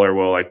our caller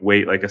will like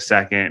wait like a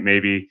second,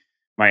 maybe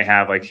might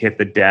have like hit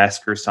the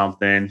desk or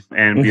something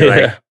and be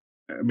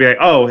like,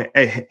 oh,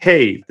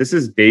 hey, this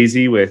is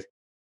Daisy with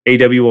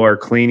AWR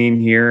Cleaning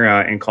here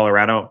in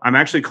Colorado. I'm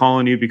actually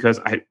calling you because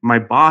my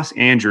boss,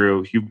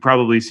 Andrew, you've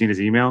probably seen his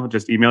email,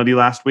 just emailed you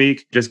last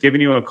week, just giving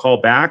you a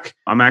call back.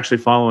 I'm actually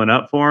following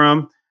up for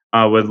him.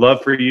 Would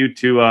love for you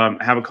to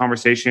have a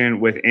conversation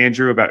with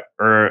Andrew about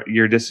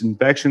your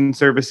disinfection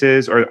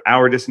services or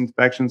our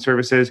disinfection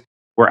services.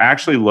 We're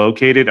actually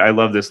located. I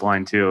love this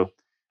line too,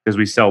 because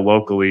we sell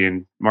locally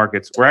in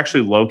markets. We're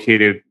actually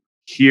located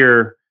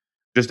here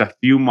just a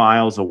few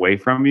miles away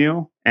from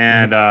you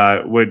and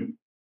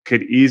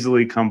could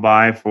easily come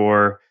by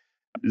for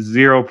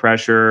zero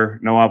pressure,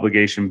 no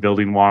obligation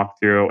building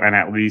walkthrough, and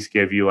at least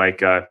give you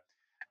like a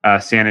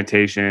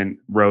sanitation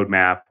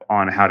roadmap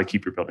on how to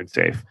keep your building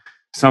safe.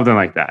 Something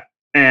like that.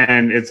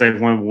 And it's like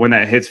when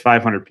that hits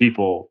 500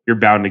 people, you're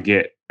bound to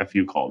get a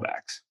few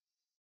callbacks.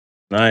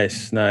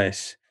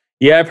 Nice.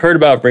 Yeah, I've heard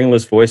about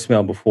ringless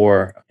voicemail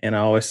before, and I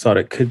always thought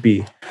it could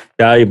be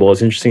valuable.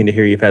 It's interesting to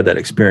hear you've had that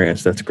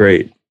experience. That's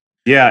great.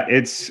 Yeah,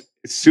 it's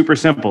super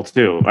simple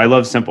too. I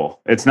love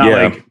simple. It's not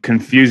like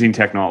confusing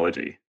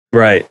technology.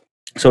 Right.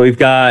 So we've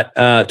got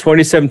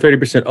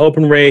 27-30%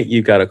 open rate.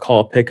 You've got a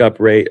call pickup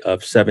rate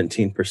of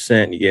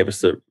 17%. You gave us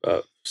the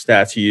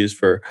stats you use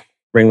for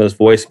ringless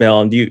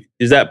voicemail. And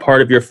is that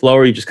part of your flow,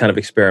 or you just kind of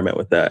experiment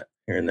with that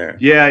here and there?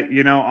 Yeah,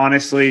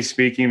 honestly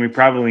speaking, we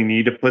probably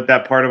need to put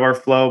that part of our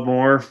flow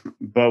more,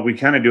 but we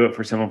kind of do it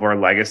for some of our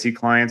legacy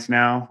clients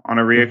now on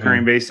a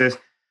reoccurring basis.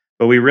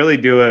 But we really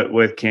do it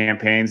with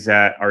campaigns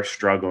that are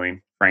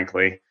struggling,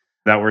 frankly,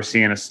 that we're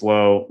seeing a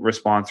slow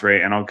response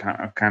rate. And I'll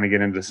kind of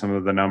get into some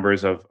of the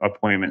numbers of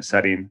appointment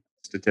setting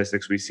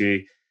statistics we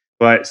see.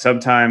 But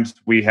sometimes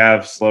we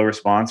have slow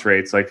response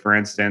rates. Like, for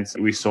instance,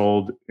 we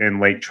sold in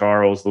Lake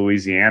Charles,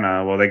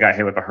 Louisiana. Well, they got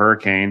hit with a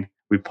hurricane.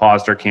 We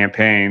paused our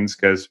campaigns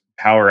because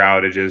power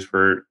outages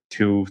for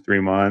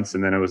 2-3 months,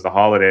 and then it was the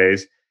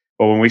holidays.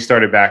 But when we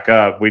started back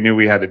up, we knew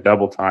we had to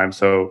double time.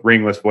 So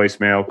ringless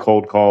voicemail,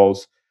 cold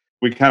calls,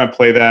 we kind of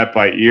play that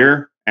by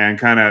ear and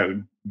kind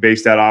of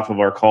base that off of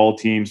our call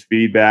team's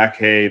feedback.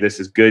 Hey, this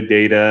is good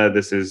data.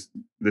 This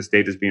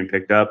data is being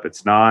picked up.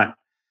 It's not.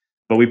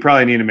 But we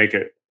probably need to make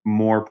it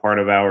more part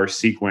of our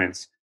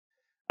sequence.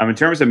 In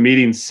terms of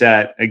meetings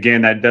set,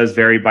 again, that does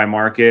vary by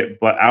market,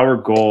 but our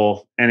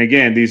goal, and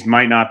again, these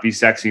might not be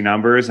sexy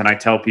numbers, and I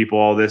tell people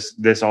all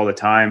this all the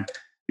time,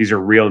 these are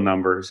real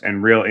numbers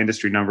and real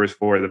industry numbers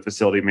for the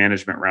facility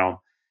management realm,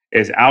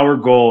 is our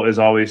goal is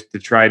always to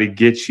try to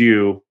get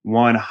you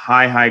one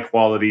high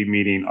quality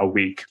meeting a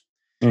week.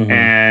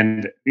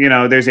 And,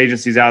 there's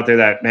agencies out there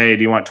that, hey,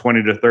 do you want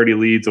 20 to 30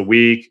 leads a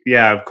week?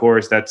 Yeah, of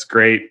course, that's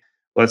great.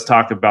 Let's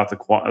talk about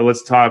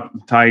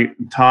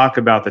talk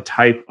about the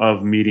type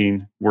of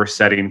meeting we're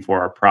setting for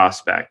our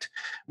prospect.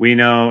 We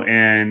know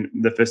in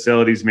the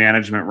facilities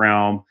management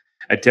realm,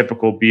 a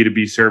typical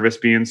B2B service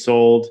being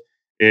sold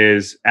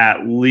is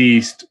at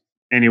least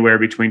anywhere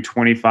between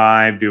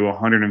 $25,000 to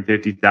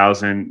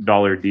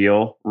 $150,000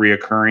 deal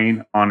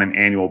reoccurring on an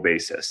annual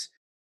basis.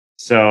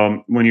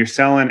 So when you're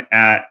selling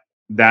at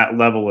that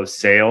level of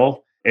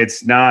sale,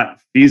 it's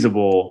not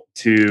feasible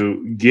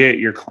to get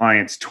your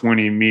clients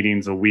 20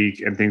 meetings a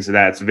week and things like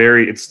that.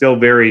 It's still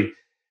very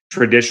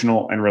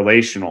traditional and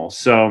relational.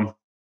 So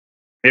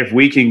if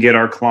we can get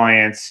our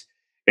clients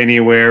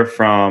anywhere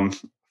from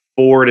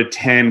 4 to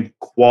 10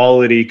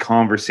 quality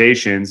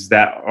conversations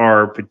that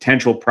are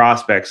potential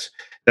prospects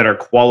that are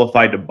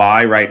qualified to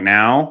buy right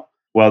now,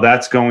 well,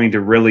 that's going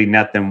to really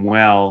net them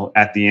well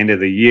at the end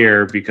of the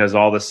year, because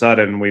all of a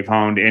sudden we've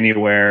honed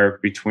anywhere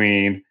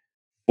between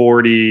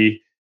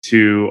 40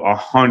 to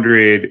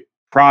 100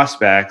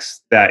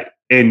 prospects that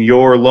in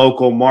your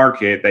local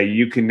market that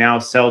you can now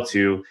sell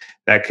to,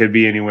 that could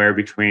be anywhere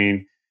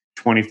between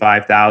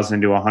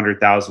 $25,000 to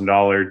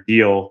 $100,000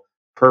 deal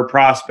per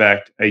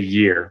prospect a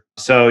year.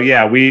 So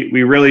yeah, we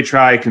really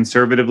try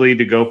conservatively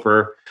to go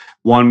for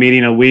one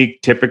meeting a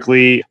week.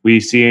 Typically, we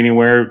see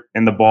anywhere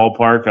in the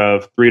ballpark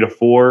of 3 to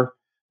 4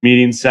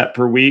 meetings set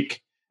per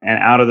week. And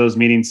out of those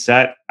meetings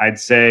set, I'd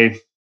say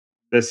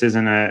this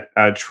isn't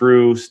a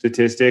true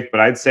statistic, but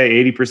I'd say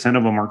 80%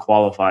 of them are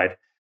qualified.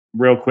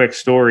 Real quick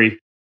story.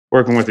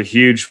 Working with a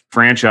huge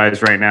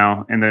franchise right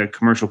now in the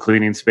commercial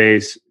cleaning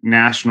space,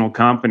 national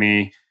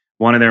company.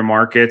 One of their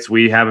markets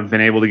we haven't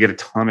been able to get a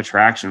ton of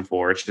traction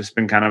for. It's just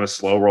been kind of a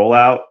slow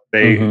rollout.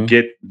 They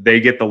get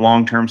the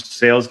long-term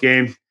sales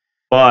game,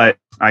 but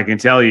I can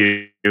tell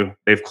you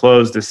they've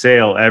closed a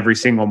sale every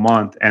single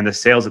month, and the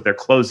sales that they're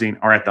closing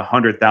are at the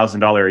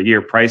 $100,000 a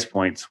year price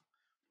points.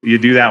 You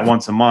do that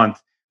once a month.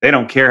 They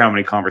don't care how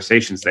many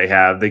conversations they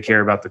have. They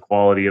care about the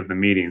quality of the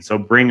meeting. So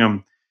bring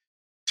them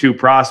 2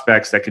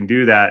 prospects that can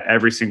do that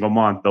every single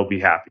month. They'll be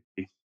happy.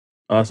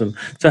 Awesome.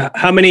 So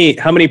how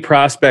many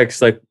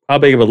prospects, like how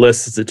big of a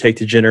list does it take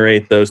to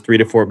generate those 3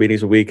 to 4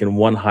 meetings a week in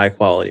one high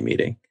quality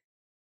meeting?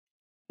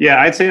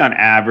 Yeah, I'd say on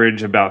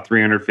average about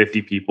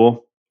 350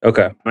 people.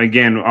 Okay.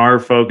 Again, our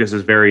focus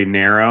is very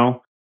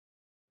narrow,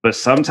 but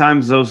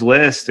sometimes those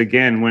lists,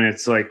 again, when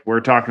it's like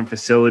we're talking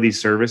facility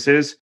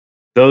services,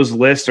 those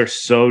lists are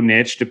so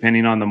niche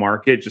depending on the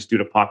market, just due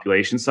to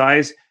population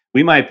size.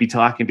 We might be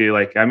talking to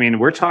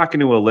we're talking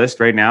to a list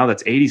right now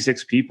that's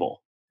 86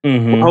 people.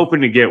 We're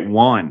hoping to get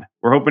one.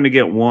 We're hoping to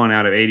get one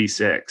out of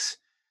 86,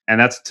 and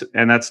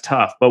that's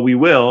tough. But we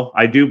will.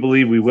 I do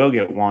believe we will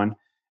get one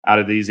out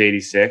of these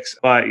 86.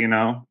 But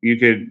you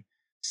could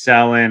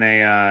sell in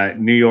a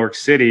New York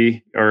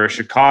City or a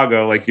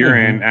Chicago, like you're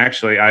in.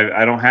 Actually,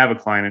 I don't have a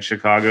client in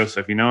Chicago, so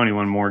if you know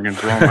anyone, Morgan,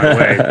 throw them my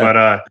way.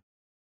 But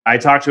I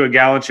talked to a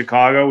gal in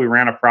Chicago. We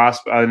ran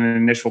an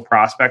initial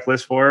prospect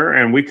list for her,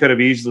 and we could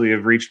have easily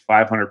have reached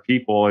 500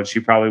 people, and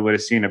she probably would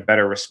have seen a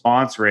better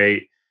response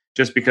rate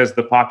just because of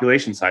the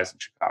population size in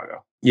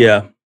Chicago.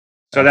 Yeah.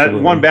 So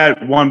absolutely.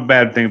 That one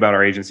bad thing about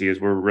our agency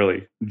is we're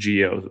really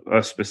geo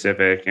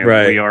specific, and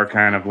we are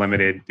kind of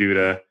limited due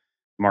to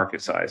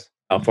market size.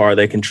 How far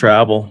they can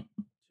travel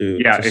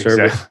to service.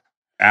 Exactly.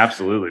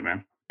 Absolutely,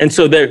 man. And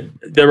so the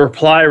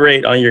reply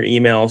rate on your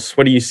emails,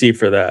 what do you see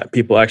for that?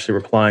 People actually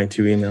replying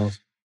to emails?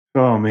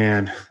 Oh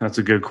man, that's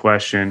a good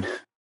question.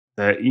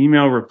 The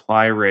email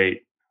reply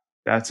rate,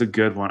 that's a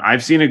good one.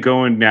 I've seen it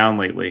going down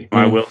lately.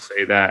 I will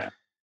say that.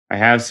 I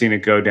have seen it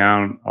go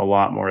down a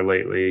lot more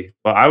lately,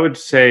 but I would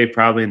say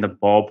probably in the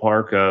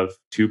ballpark of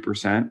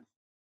 2%.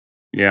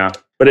 Yeah,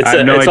 but I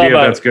have no idea if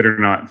that's good or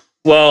not.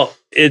 Well,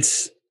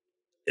 it's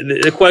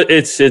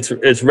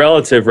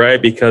relative,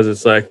 right? Because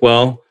it's like,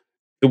 well,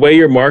 the way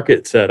your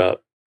market's set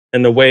up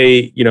and the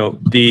way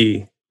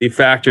the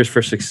factors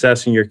for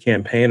success in your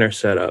campaign are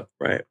set up,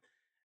 right?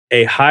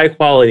 A high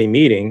quality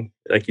meeting,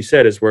 like you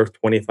said, is worth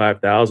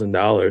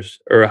 $25,000,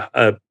 or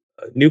a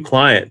new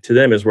client to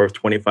them is worth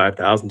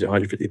 $25,000 to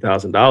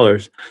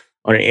 $150,000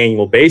 on an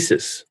annual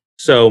basis.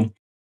 So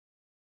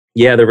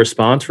yeah, the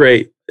response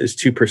rate is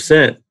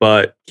 2%,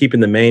 but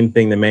keeping the main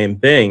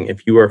thing,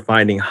 if you are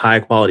finding high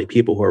quality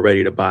people who are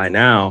ready to buy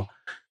now,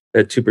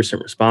 that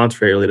 2%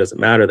 response rate really doesn't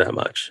matter that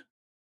much.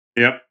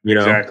 Yep.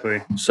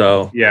 Exactly.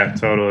 So yeah,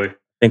 totally.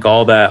 I think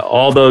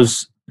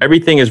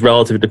everything is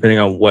relative depending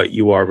on what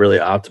you are really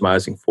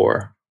optimizing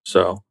for.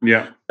 So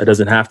yeah, it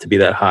doesn't have to be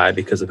that high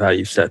because of how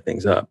you set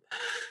things up.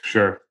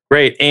 Sure.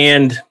 Great.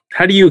 And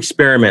how do you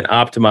experiment,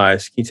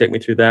 optimize? Can you take me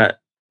through that?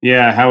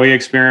 Yeah, how we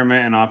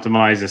experiment and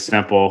optimize is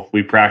simple.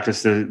 We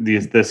practice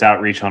this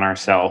outreach on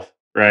ourselves,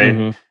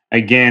 right?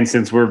 Again,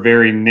 since we're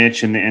very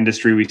niche in the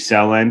industry we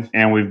sell in,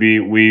 and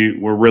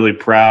we're really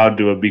proud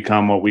to have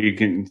become what we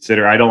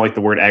consider, I don't like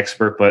the word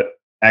expert, but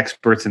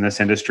experts in this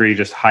industry,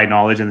 just high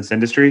knowledge in this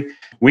industry.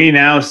 We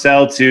now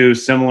sell to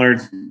similar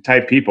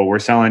type people. We're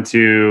selling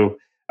to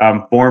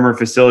former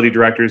facility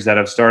directors that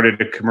have started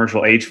a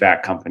commercial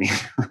HVAC company,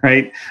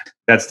 right?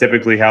 That's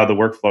typically how the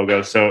workflow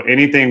goes. So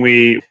anything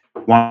we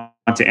want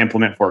to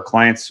implement for our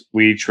clients,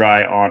 we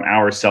try on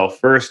ourselves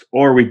first,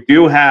 or we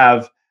do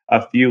have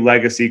a few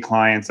legacy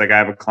clients. Like I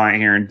have a client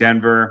here in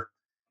Denver,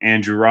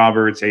 Andrew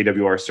Roberts,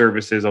 AWR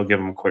Services. I'll give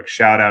him a quick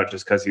shout out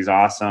just because he's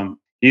awesome.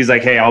 He's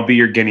like, hey, I'll be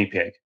your guinea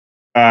pig.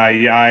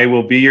 Yeah, I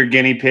will be your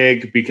guinea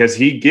pig, because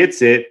he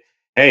gets it.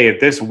 Hey,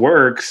 if this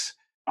works,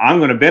 I'm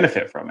going to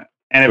benefit from it.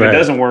 And if it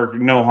doesn't work,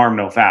 no harm,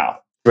 no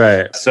foul.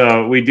 Right.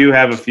 So we do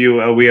have a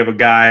few. We have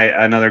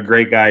another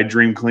great guy,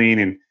 Dream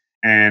Clean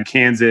and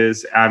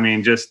Kansas. I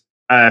mean, just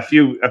a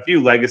few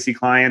legacy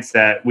clients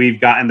that we've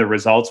gotten the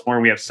results for,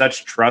 and we have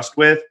such trust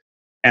with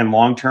and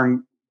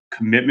long-term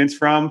commitments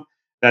from,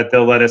 that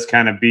they'll let us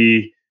kind of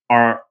be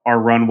our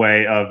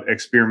runway of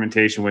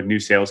experimentation with new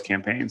sales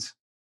campaigns.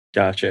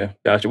 Gotcha.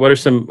 What are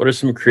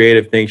some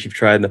creative things you've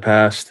tried in the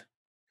past?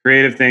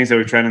 Creative things that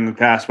we've tried in the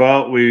past.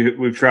 Well,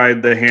 we've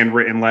tried the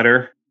handwritten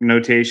letter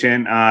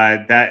notation.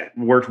 That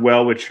worked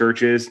well with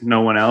churches.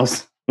 No one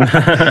else.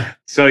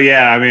 So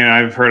yeah, I mean,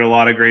 I've heard a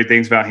lot of great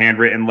things about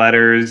handwritten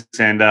letters,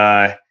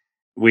 and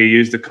we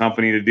used a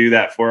company to do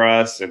that for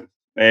us, and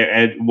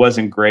it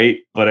wasn't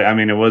great, but I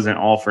mean, it wasn't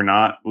all for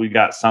naught. We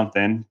got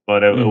something,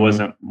 but it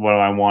wasn't what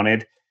I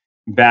wanted.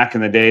 Back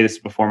in the day, this is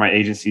before my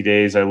agency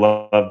days, I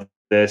loved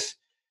this.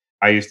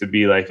 I used to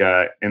be like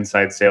a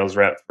inside sales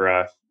rep for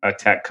a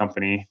tech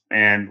company.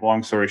 And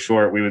long story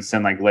short, we would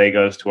send like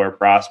Legos to our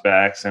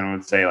prospects and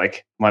would say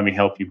like, let me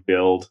help you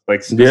build,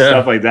 like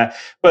stuff like that.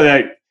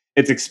 But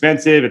it's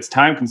expensive, it's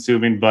time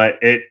consuming, but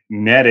it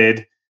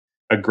netted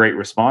a great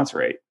response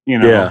rate, you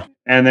know? Yeah.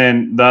 And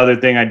then the other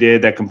thing I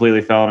did that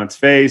completely fell on its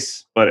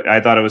face, but I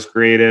thought it was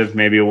creative.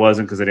 Maybe it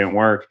wasn't because it didn't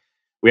work.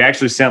 We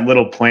actually sent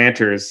little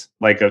planters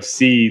like of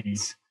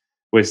seeds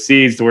with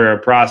seeds to where a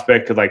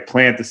prospect could like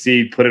plant the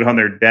seed, put it on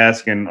their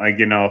desk, and like,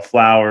 you know, a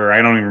flower,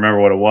 I don't even remember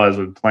what it was,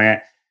 would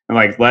plant and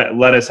like,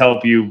 let us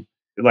help you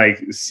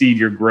like seed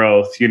your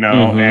growth, you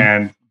know?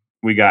 And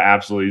we got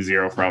absolutely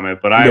zero from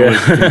it, but I was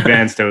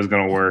convinced it was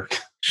going to work.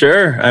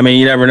 Sure. I mean,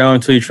 you never know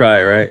until you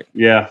try, right?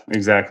 Yeah,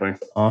 exactly.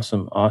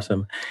 Awesome.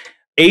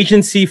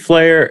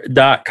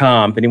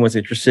 Agencyflare.com. If anyone's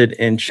interested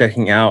in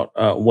checking out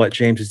what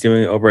James is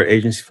doing over at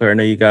Agency Flare, I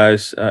know you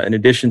guys, in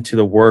addition to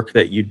the work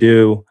that you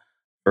do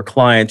for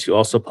clients, you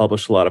also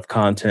publish a lot of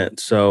content.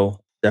 So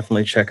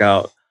definitely check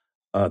out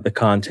the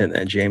content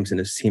that James and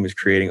his team is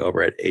creating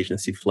over at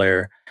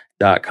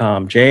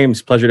agencyflare.com.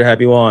 James, pleasure to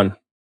have you on.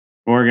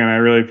 Morgan, I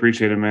really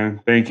appreciate it,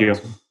 man. Thank you.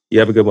 You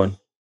have a good one.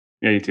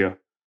 Yeah, you too.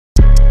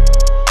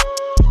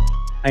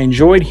 I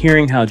enjoyed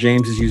hearing how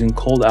James is using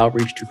cold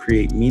outreach to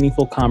create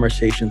meaningful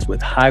conversations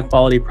with high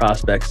quality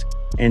prospects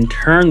and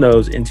turn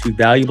those into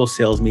valuable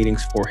sales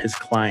meetings for his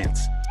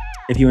clients.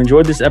 If you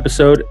enjoyed this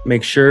episode,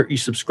 make sure you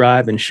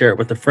subscribe and share it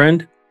with a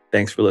friend.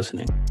 Thanks for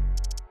listening.